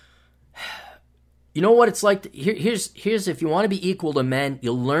 You know what it's like? Here's if you want to be equal to men,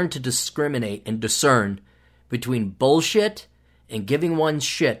 you'll learn to discriminate and discern between bullshit and giving one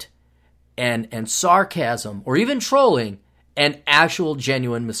shit and sarcasm or even trolling and actual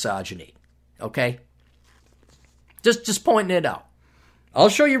genuine misogyny. Okay? Just pointing it out. I'll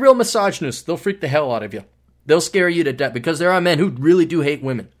show you real misogynists. They'll freak the hell out of you. They'll scare you to death because there are men who really do hate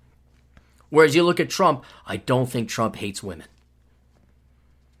women. Whereas you look at Trump, I don't think Trump hates women.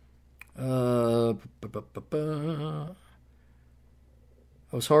 I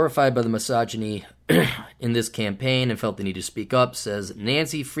was horrified by the misogyny in this campaign and felt the need to speak up, says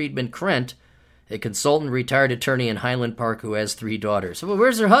Nancy Friedman Krent, a consultant retired attorney in Highland Park who has 3 daughters. Well,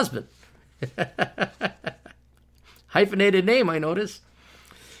 where's her husband? Hyphenated name, I notice.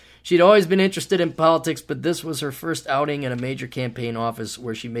 She'd always been interested in politics, but this was her first outing in a major campaign office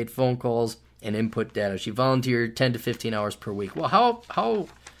where she made phone calls and input data. She volunteered 10 to 15 hours per week. Well, how...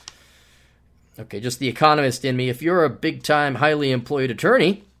 Okay, just the economist in me. If you're a big-time, highly employed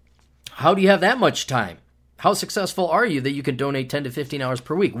attorney, how do you have that much time? How successful are you that you can donate 10 to 15 hours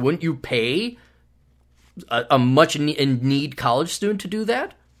per week? Wouldn't you pay a much-in-need college student to do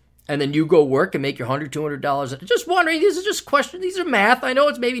that? And then you go work and make your $100, $200. Just wondering, these are just questions. These are math. I know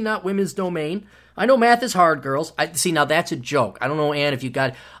it's maybe not women's domain. I know math is hard, girls. See, now that's a joke. I don't know, Ann, if you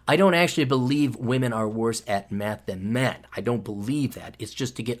got... I don't actually believe women are worse at math than men. I don't believe that. It's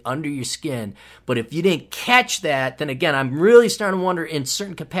just to get under your skin. But if you didn't catch that, then again, I'm really starting to wonder in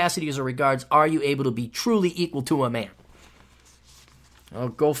certain capacities or regards, are you able to be truly equal to a man? Oh,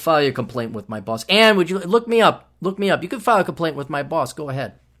 go file your complaint with my boss. Ann, would you look me up? Look me up. You can file a complaint with my boss. Go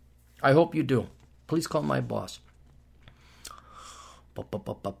ahead. I hope you do. Please call my boss.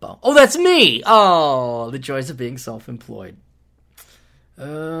 Oh, that's me! Oh, the joys of being self-employed.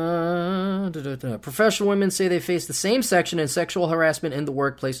 Professional women say they face the same section in sexual harassment in the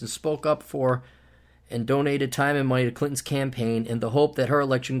workplace and spoke up for and donated time and money to Clinton's campaign in the hope that her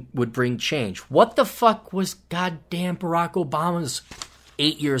election would bring change. What the fuck was goddamn Barack Obama's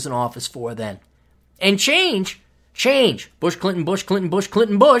 8 years in office for then? And change. Bush, Clinton, Bush, Clinton, Bush,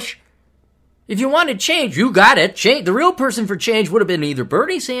 Clinton, Bush. If you wanted change, you got it. The real person for change would have been either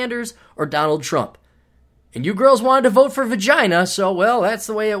Bernie Sanders or Donald Trump. And you girls wanted to vote for vagina, so, well, that's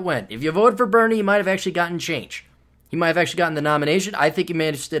the way it went. If you voted for Bernie, you might have actually gotten change. He might have actually gotten the nomination. I think he may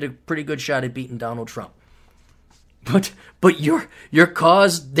have stood a pretty good shot at beating Donald Trump. But your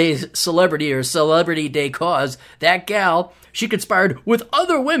cause day celebrity or celebrity day cause, that gal, she conspired with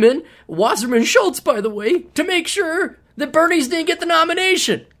other women, Wasserman Schultz, by the way, to make sure that Bernie's didn't get the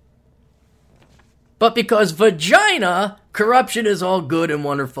nomination. But because vagina, corruption is all good and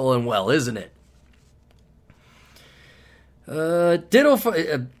wonderful and well, isn't it? Ditto,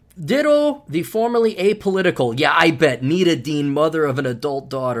 the formerly apolitical, yeah, I bet, Nita Dean, mother of an adult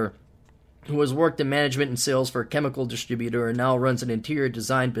daughter, who has worked in management and sales for a chemical distributor and now runs an interior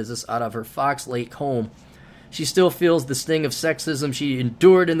design business out of her Fox Lake home. She still feels the sting of sexism she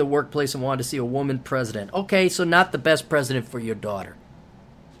endured in the workplace and wanted to see a woman president. Okay, so not the best president for your daughter.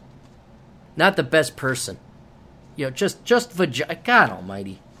 Not the best person. You know, just vagina. God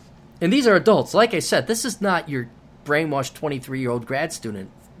almighty. And these are adults. Like I said, this is not your brainwashed 23-year-old grad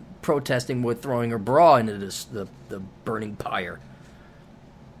student protesting with throwing her bra into the burning pyre.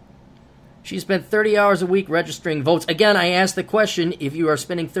 She spent 30 hours a week registering votes. Again, I asked the question, if you are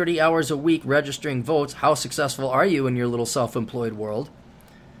spending 30 hours a week registering votes, how successful are you in your little self-employed world?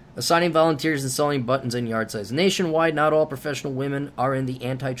 Assigning volunteers and selling buttons and yard signs. Nationwide, not all professional women are in the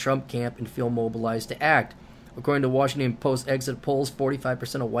anti-Trump camp and feel mobilized to act. According to Washington Post exit polls,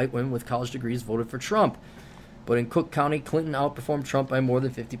 45% of white women with college degrees voted for Trump. But in Cook County, Clinton outperformed Trump by more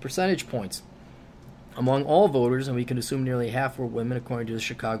than 50 percentage points. Among all voters, and we can assume nearly half were women, according to the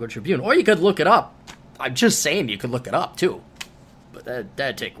Chicago Tribune. Or you could look it up. I'm just saying you could look it up, too. But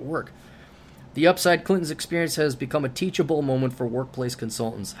that'd take work. The upside, Clinton's experience has become a teachable moment for workplace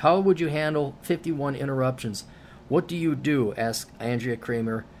consultants. How would you handle 51 interruptions? What do you do? Asked Andrea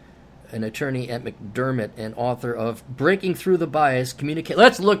Kramer, an attorney at McDermott and author of Breaking Through the Bias.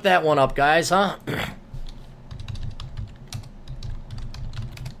 Let's look that one up, guys, huh?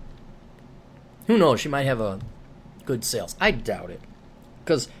 Who knows? She might have a good sales. I doubt it.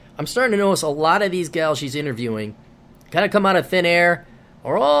 Because I'm starting to notice a lot of these gals she's interviewing kind of come out of thin air,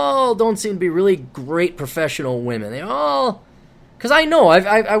 or all don't seem to be really great professional women. They all, because I know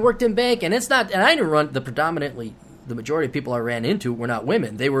I worked in bank, and it's not, and I didn't run the majority of people I ran into were not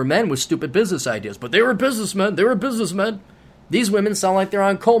women. They were men with stupid business ideas, but they were businessmen. They were businessmen. These women sound like they're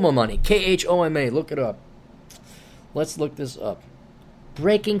on Coma money. KHOMA. Look it up. Let's look this up.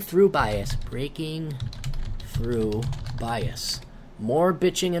 Breaking through bias. Breaking through bias. More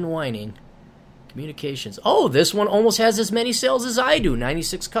bitching and whining. Communications. Oh, this one almost has as many sales as I do.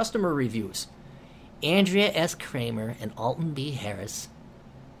 96 customer reviews. Andrea S. Kramer and Alton B. Harris.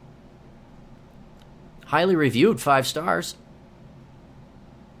 Highly reviewed, 5 stars.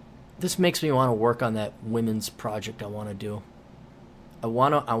 This makes me want to work on that women's project I want to do. I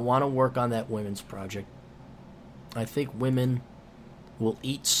want to work on that women's project. I think women will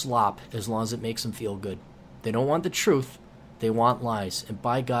eat slop as long as it makes them feel good. They don't want the truth. They want lies. And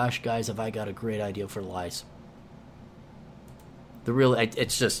by gosh, guys, have I got a great idea for lies.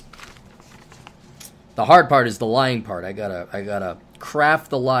 It's just, the hard part is the lying part. I gotta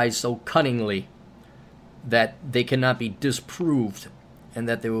craft the lies so cunningly that they cannot be disproved and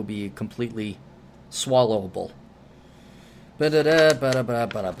that they will be completely swallowable. Ba-da-da,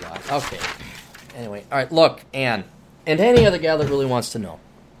 okay. Anyway, all right, look, Anne, and any other gal that really wants to know.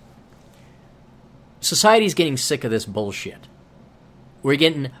 Society's getting sick of this bullshit. We're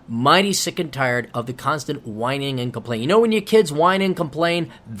getting mighty sick and tired of the constant whining and complaining. You know when your kids whine and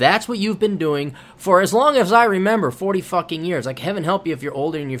complain? That's what you've been doing for as long as I remember, 40 fucking years. Like, heaven help you if you're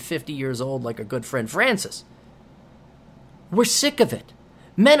older and you're 50 years old like our good friend Francis. We're sick of it.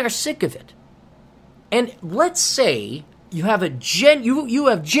 Men are sick of it. And let's say you have you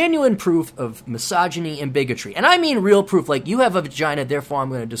have genuine proof of misogyny and bigotry. And I mean real proof, like you have a vagina, therefore I'm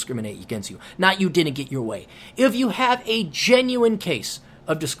going to discriminate against you. Not you didn't get your way. If you have a genuine case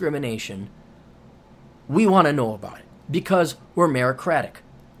of discrimination, we want to know about it. Because we're meritocratic.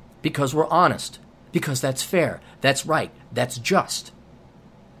 Because we're honest. Because that's fair. That's right. That's just.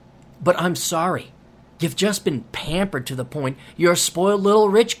 But I'm sorry. You've just been pampered to the point you're a spoiled little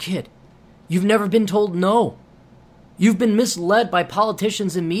rich kid. You've never been told no. You've been misled by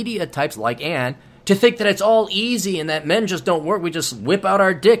politicians and media types like Ann to think that it's all easy and that men just don't work. We just whip out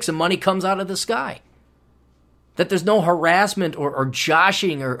our dicks and money comes out of the sky. That there's no harassment or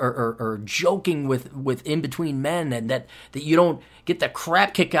joshing or joking with in between men, and that you don't get the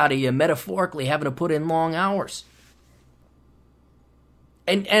crap kicked out of you metaphorically having to put in long hours.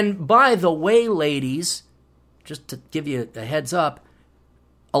 And by the way, ladies, just to give you a heads up,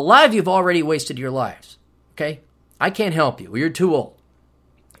 a lot of you have already wasted your lives, okay? I can't help you. You're too old.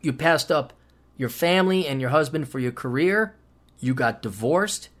 You passed up your family and your husband for your career. You got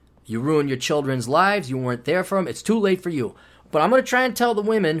divorced. You ruined your children's lives. You weren't there for them. It's too late for you. But I'm going to try and tell the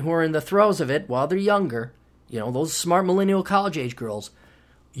women who are in the throes of it while they're younger, you know, those smart millennial college-age girls,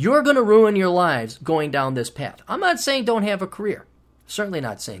 you're going to ruin your lives going down this path. I'm not saying don't have a career. Certainly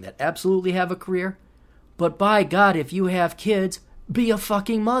not saying that. Absolutely have a career. But by God, if you have kids, be a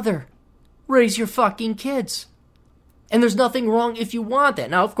fucking mother. Raise your fucking kids. And there's nothing wrong if you want that.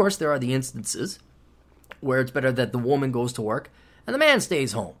 Now, of course, there are the instances where it's better that the woman goes to work and the man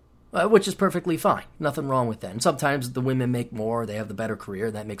stays home, which is perfectly fine. Nothing wrong with that. And sometimes the women make more, they have the better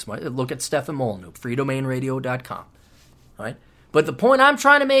career, that makes money. Look at Stefan Molyneux, freedomainradio.com. All right? But the point I'm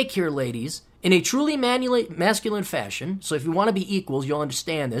trying to make here, ladies, in a truly masculine fashion, so if you want to be equals, you'll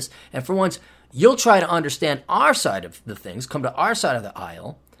understand this, and for once, you'll try to understand our side of the things, come to our side of the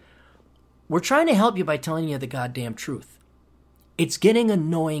aisle. We're trying to help you by telling you the goddamn truth. It's getting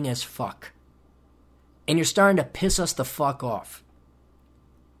annoying as fuck. And you're starting to piss us the fuck off.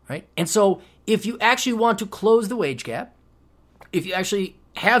 Right? And so, if you actually want to close the wage gap, if you actually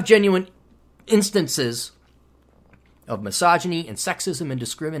have genuine instances of misogyny and sexism and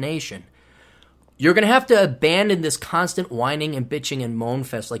discrimination, you're going to have to abandon this constant whining and bitching and moan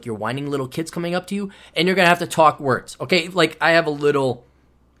fest like you're whining little kids coming up to you, and you're going to have to talk words. Okay? Like, I have a little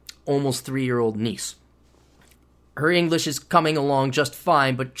almost 3-year-old niece. Her English is coming along just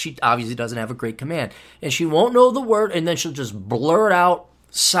fine, but she obviously doesn't have a great command. And she won't know the word, and then she'll just blurt out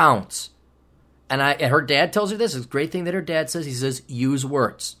sounds. And her dad tells her this. It's a great thing that her dad says. He says, use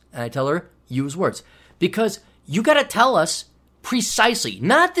words. And I tell her, use words. Because you got to tell us precisely,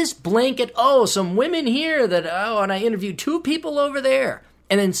 not this blanket, some women here and I interviewed 2 people over there.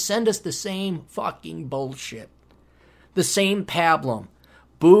 And then send us the same fucking bullshit. The same pablum.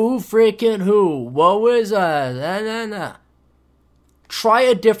 Boo freaking who? Woe is us. Try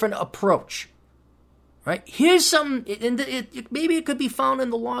a different approach. Right? Here's some, maybe it could be found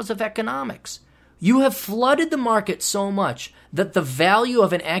in the laws of economics. You have flooded the market so much that the value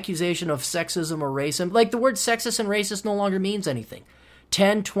of an accusation of sexism or racism, like the word sexist and racist no longer means anything.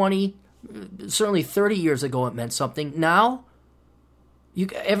 10, 20, certainly 30 years ago it meant something. Now,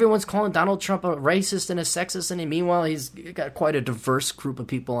 everyone's calling Donald Trump a racist and a sexist, and meanwhile he's got quite a diverse group of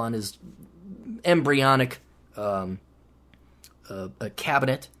people on his embryonic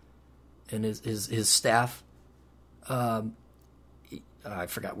cabinet and his staff. I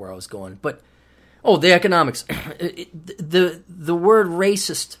forgot where I was going, but the economics. The word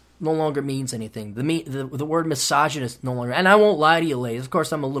racist no longer means anything. The word misogynist no longer. And I won't lie to you, ladies. Of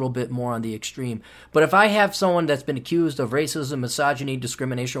course, I'm a little bit more on the extreme. But if I have someone that's been accused of racism, misogyny,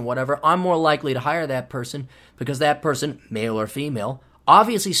 discrimination, whatever, I'm more likely to hire that person because that person, male or female,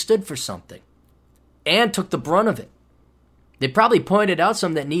 obviously stood for something and took the brunt of it. They probably pointed out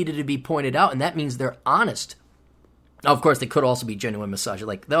something that needed to be pointed out, and that means they're honest. Now, of course, they could also be genuine misogyny.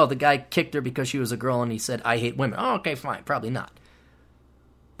 Like, the guy kicked her because she was a girl and he said, I hate women. Oh, okay, fine. Probably not.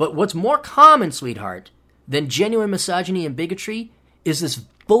 But what's more common, sweetheart, than genuine misogyny and bigotry is this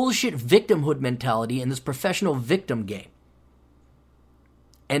bullshit victimhood mentality and this professional victim game.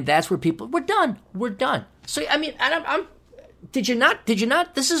 And that's where people, we're done. So, I mean, did you not?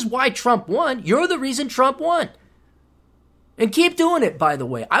 This is why Trump won. You're the reason Trump won. And keep doing it, by the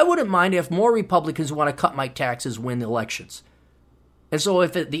way. I wouldn't mind if more Republicans who want to cut my taxes win the elections. And so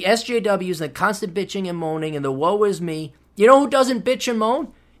if the SJWs and the constant bitching and moaning and the woe is me, you know who doesn't bitch and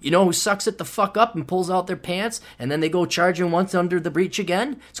moan? You know who sucks it the fuck up and pulls out their pants and then they go charging once under the breech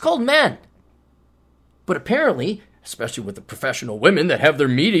again? It's called men. But apparently, especially with the professional women that have their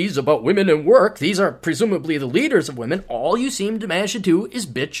meetings about women and work, these are presumably the leaders of women, all you seem to manage to do is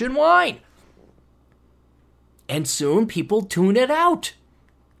bitch and whine. And soon people tune it out.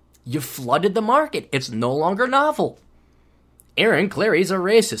 You flooded the market. It's no longer novel. Aaron Clary's a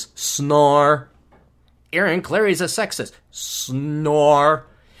racist. Snore. Aaron Clary's a sexist. Snore.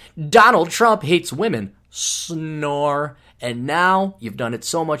 Donald Trump hates women. Snore. And now you've done it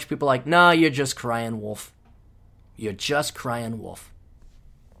so much, people are like, nah, you're just crying wolf. You're just crying wolf.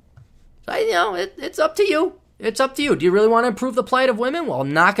 So, it's up to you. It's up to you. Do you really want to improve the plight of women? Well,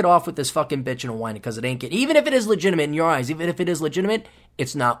 knock it off with this fucking bitching and whining because it ain't getting. Even if it is legitimate in your eyes, even if it is legitimate,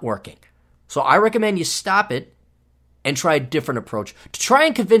 it's not working. So I recommend you stop it and try a different approach. To try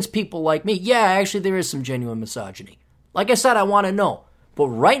and convince people like me, yeah, actually there is some genuine misogyny. Like I said, I want to know. But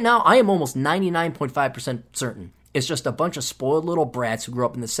right now, I am almost 99.5% certain. It's just a bunch of spoiled little brats who grew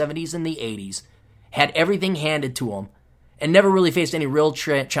up in the 70s and the 80s, had everything handed to them, and never really faced any real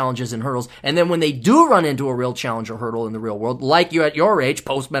challenges and hurdles. And then when they do run into a real challenge or hurdle in the real world, like you at your age,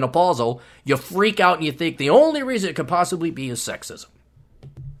 postmenopausal, you freak out and you think the only reason it could possibly be is sexism.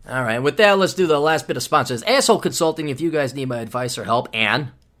 All right, with that, let's do the last bit of sponsors. Asshole Consulting, if you guys need my advice or help.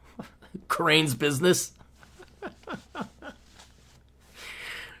 And Crane's Business.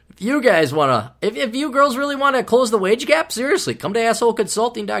 You guys want to, if you girls really want to close the wage gap, seriously, come to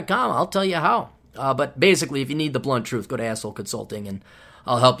assholeconsulting.com. I'll tell you how. But basically, if you need the blunt truth, go to Asshole Consulting and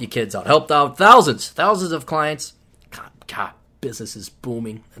I'll help you kids out. Helped out thousands of clients. God, business is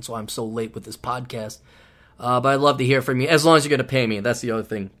booming. That's why I'm so late with this podcast. But I'd love to hear from you, as long as you're going to pay me. That's the other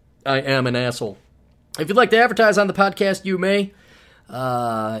thing. I am an asshole. If you'd like to advertise on the podcast, you may.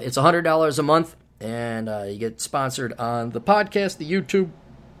 It's $100 a month, and you get sponsored on the podcast, the YouTube,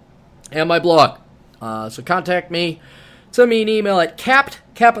 and my blog. So contact me. Send me an email at Capt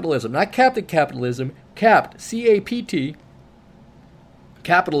Capitalism, not Captain Capitalism, Capt, C-A-P-T,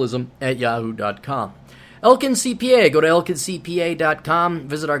 capitalism at yahoo.com. Elkins CPA, go to elkinscpa.com.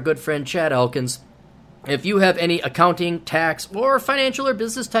 Visit our good friend Chad Elkins. If you have any accounting, tax, or financial or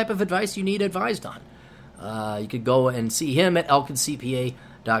business type of advice you need advised on, you could go and see him at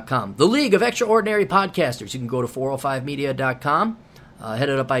elkinscpa.com. The League of Extraordinary Podcasters, you can go to 405media.com.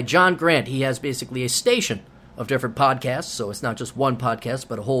 Headed up by John Grant. He has basically a station of different podcasts, so it's not just one podcast,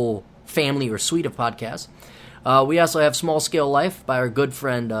 but a whole family or suite of podcasts. We also have Small Scale Life by our good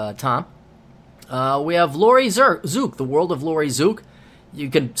friend Tom. We have Lori Zook, The World of Lori Zook. You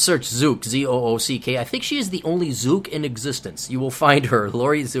can search Zook, Z-O-O-C-K. I think she is the only Zook in existence. You will find her,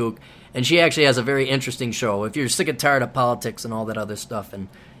 Lori Zook, and she actually has a very interesting show. If you're sick and tired of politics and all that other stuff and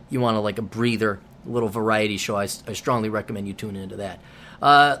you want to like a breather, little variety show, I strongly recommend you tune into that.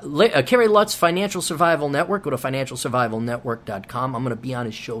 Kerry Lutz, Financial Survival Network. Go to financialsurvivalnetwork.com. I'm going to be on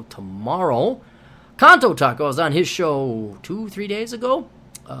his show tomorrow. Canto Taco, I was on his show 2-3 days ago.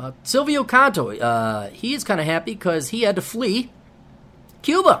 Silvio Canto, he is kind of happy because he had to flee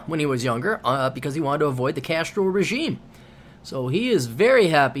Cuba when he was younger because he wanted to avoid the Castro regime. So he is very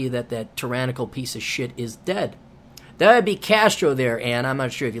happy that that tyrannical piece of shit is dead. That would be Castro there, and I'm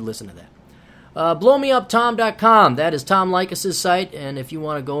not sure if you listen to that. BlowMeUpTom.com. That is Tom Leykis' site, and if you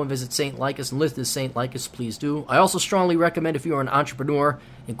want to go and visit St. Leykis and listen to St. Leykis, please do. I also strongly recommend, if you are an entrepreneur,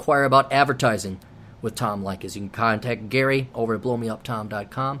 inquire about advertising with Tom Leykis. You can contact Gary over at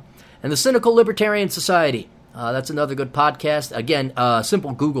BlowMeUpTom.com. And the Cynical Libertarian Society. That's another good podcast. Again, a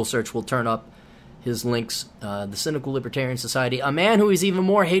simple Google search will turn up his links. The Cynical Libertarian Society. A man who is even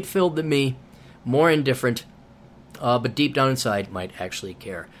more hate-filled than me, more indifferent, but deep down inside might actually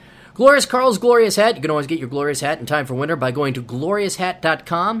care. Glorious Carl's Glorious Hat. You can always get your Glorious Hat in time for winter by going to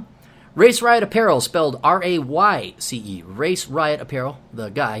glorioushat.com. Race Riot Apparel, spelled R-A-Y-C-E. Race Riot Apparel, the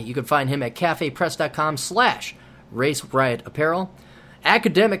guy. You can find him at cafepress.com/Race Riot Apparel.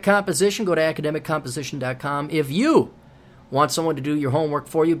 Academic Composition, go to academiccomposition.com. If you want someone to do your homework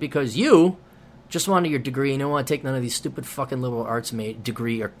for you because you just wanted your degree and you don't want to take none of these stupid fucking liberal arts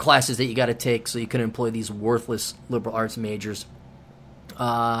degree or classes that you got to take so you can employ these worthless liberal arts majors.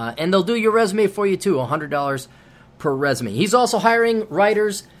 And they'll do your resume for you too, $100 per resume. He's also hiring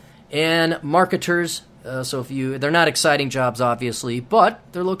writers and marketers. So if they're not exciting jobs, obviously, but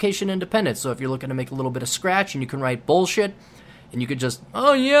they're location independent. So if you're looking to make a little bit of scratch and you can write bullshit, and you could just,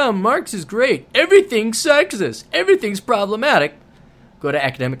 oh yeah, Marx is great. Everything's sexist. Everything's problematic. Go to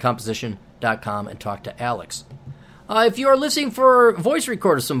academiccomposition.com and talk to Alex. If you are listening for voice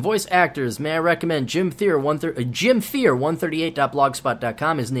recorders, some voice actors, may I recommend Jim Fear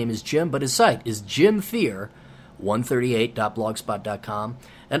 138.blogspot.com. His name is Jim, but his site is jimfear138.blogspot.com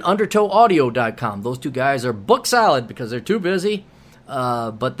and undertowaudio.com. Those two guys are book solid because they're too busy,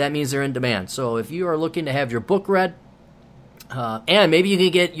 but that means they're in demand. So if you are looking to have your book read, and maybe you can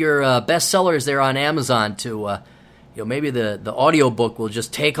get your bestsellers there on Amazon to, maybe the audio book will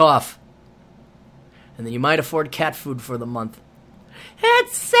just take off. And then you might afford cat food for the month.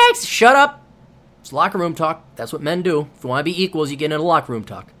 That's sex. Shut up. It's locker room talk. That's what men do. If you want to be equals, you get into locker room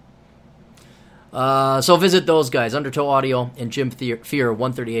talk. So visit those guys, Undertow Audio and Jim Fear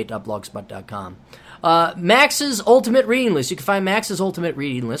 138.blogspot.com. Max's Ultimate Reading List. You can find Max's Ultimate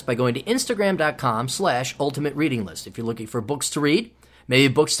Reading List by going to Instagram.com/Ultimate Reading List. If you're looking for books to read,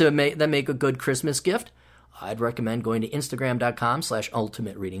 maybe books that make a good Christmas gift, I'd recommend going to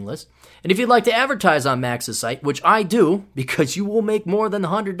Instagram.com/Ultimate Reading List. And if you'd like to advertise on Max's site, which I do, because you will make more than the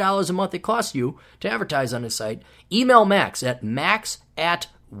 $100 a month it costs you to advertise on his site, email Max at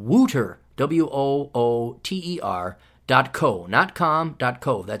max@wooter, WOOTER.co, not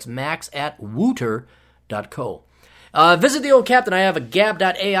com.co. That's max@wooter.co. Visit the old captain. I have a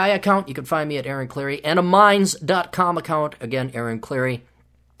gab.ai account. You can find me at Aaron Clary, and a minds.com account. Again, Aaron Clary.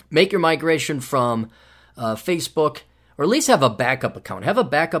 Make your migration from Facebook, or at least have a backup account. Have a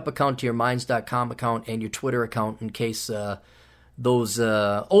backup account to your minds.com account and your Twitter account in case those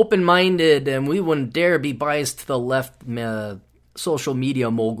open-minded, and we wouldn't dare be biased to the left social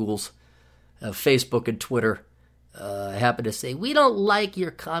media moguls, Facebook and Twitter, happen to say, we don't like your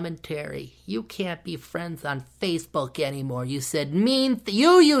commentary. You can't be friends on Facebook anymore. You said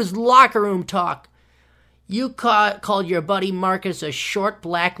you used locker room talk. You called your buddy Marcus a short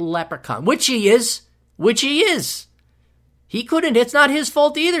black leprechaun, which he is. He couldn't. It's not his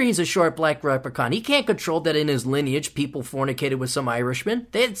fault either. He's a short black leprechaun. He can't control that in his lineage people fornicated with some Irishman.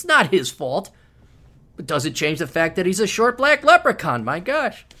 It's not his fault. But does it change the fact that he's a short black leprechaun? My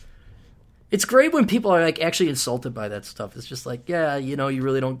gosh. It's great when people are actually insulted by that stuff. It's just like, yeah, you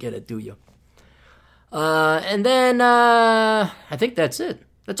really don't get it, do you? And then I think that's it.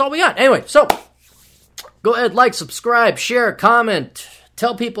 That's all we got. Anyway, so go ahead, like, subscribe, share, comment.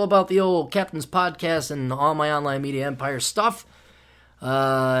 Tell people about the old Captain's Podcast and all my online media empire stuff.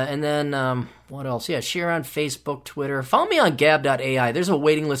 And then, what else? Yeah, share on Facebook, Twitter. Follow me on gab.ai. There's a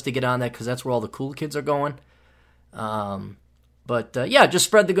waiting list to get on that because that's where all the cool kids are going. But just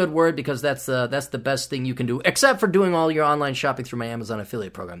spread the good word because that's the best thing you can do, except for doing all your online shopping through my Amazon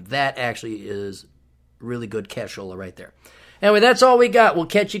affiliate program. That actually is really good cashola right there. Anyway, that's all we got. We'll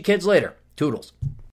catch you kids later. Toodles.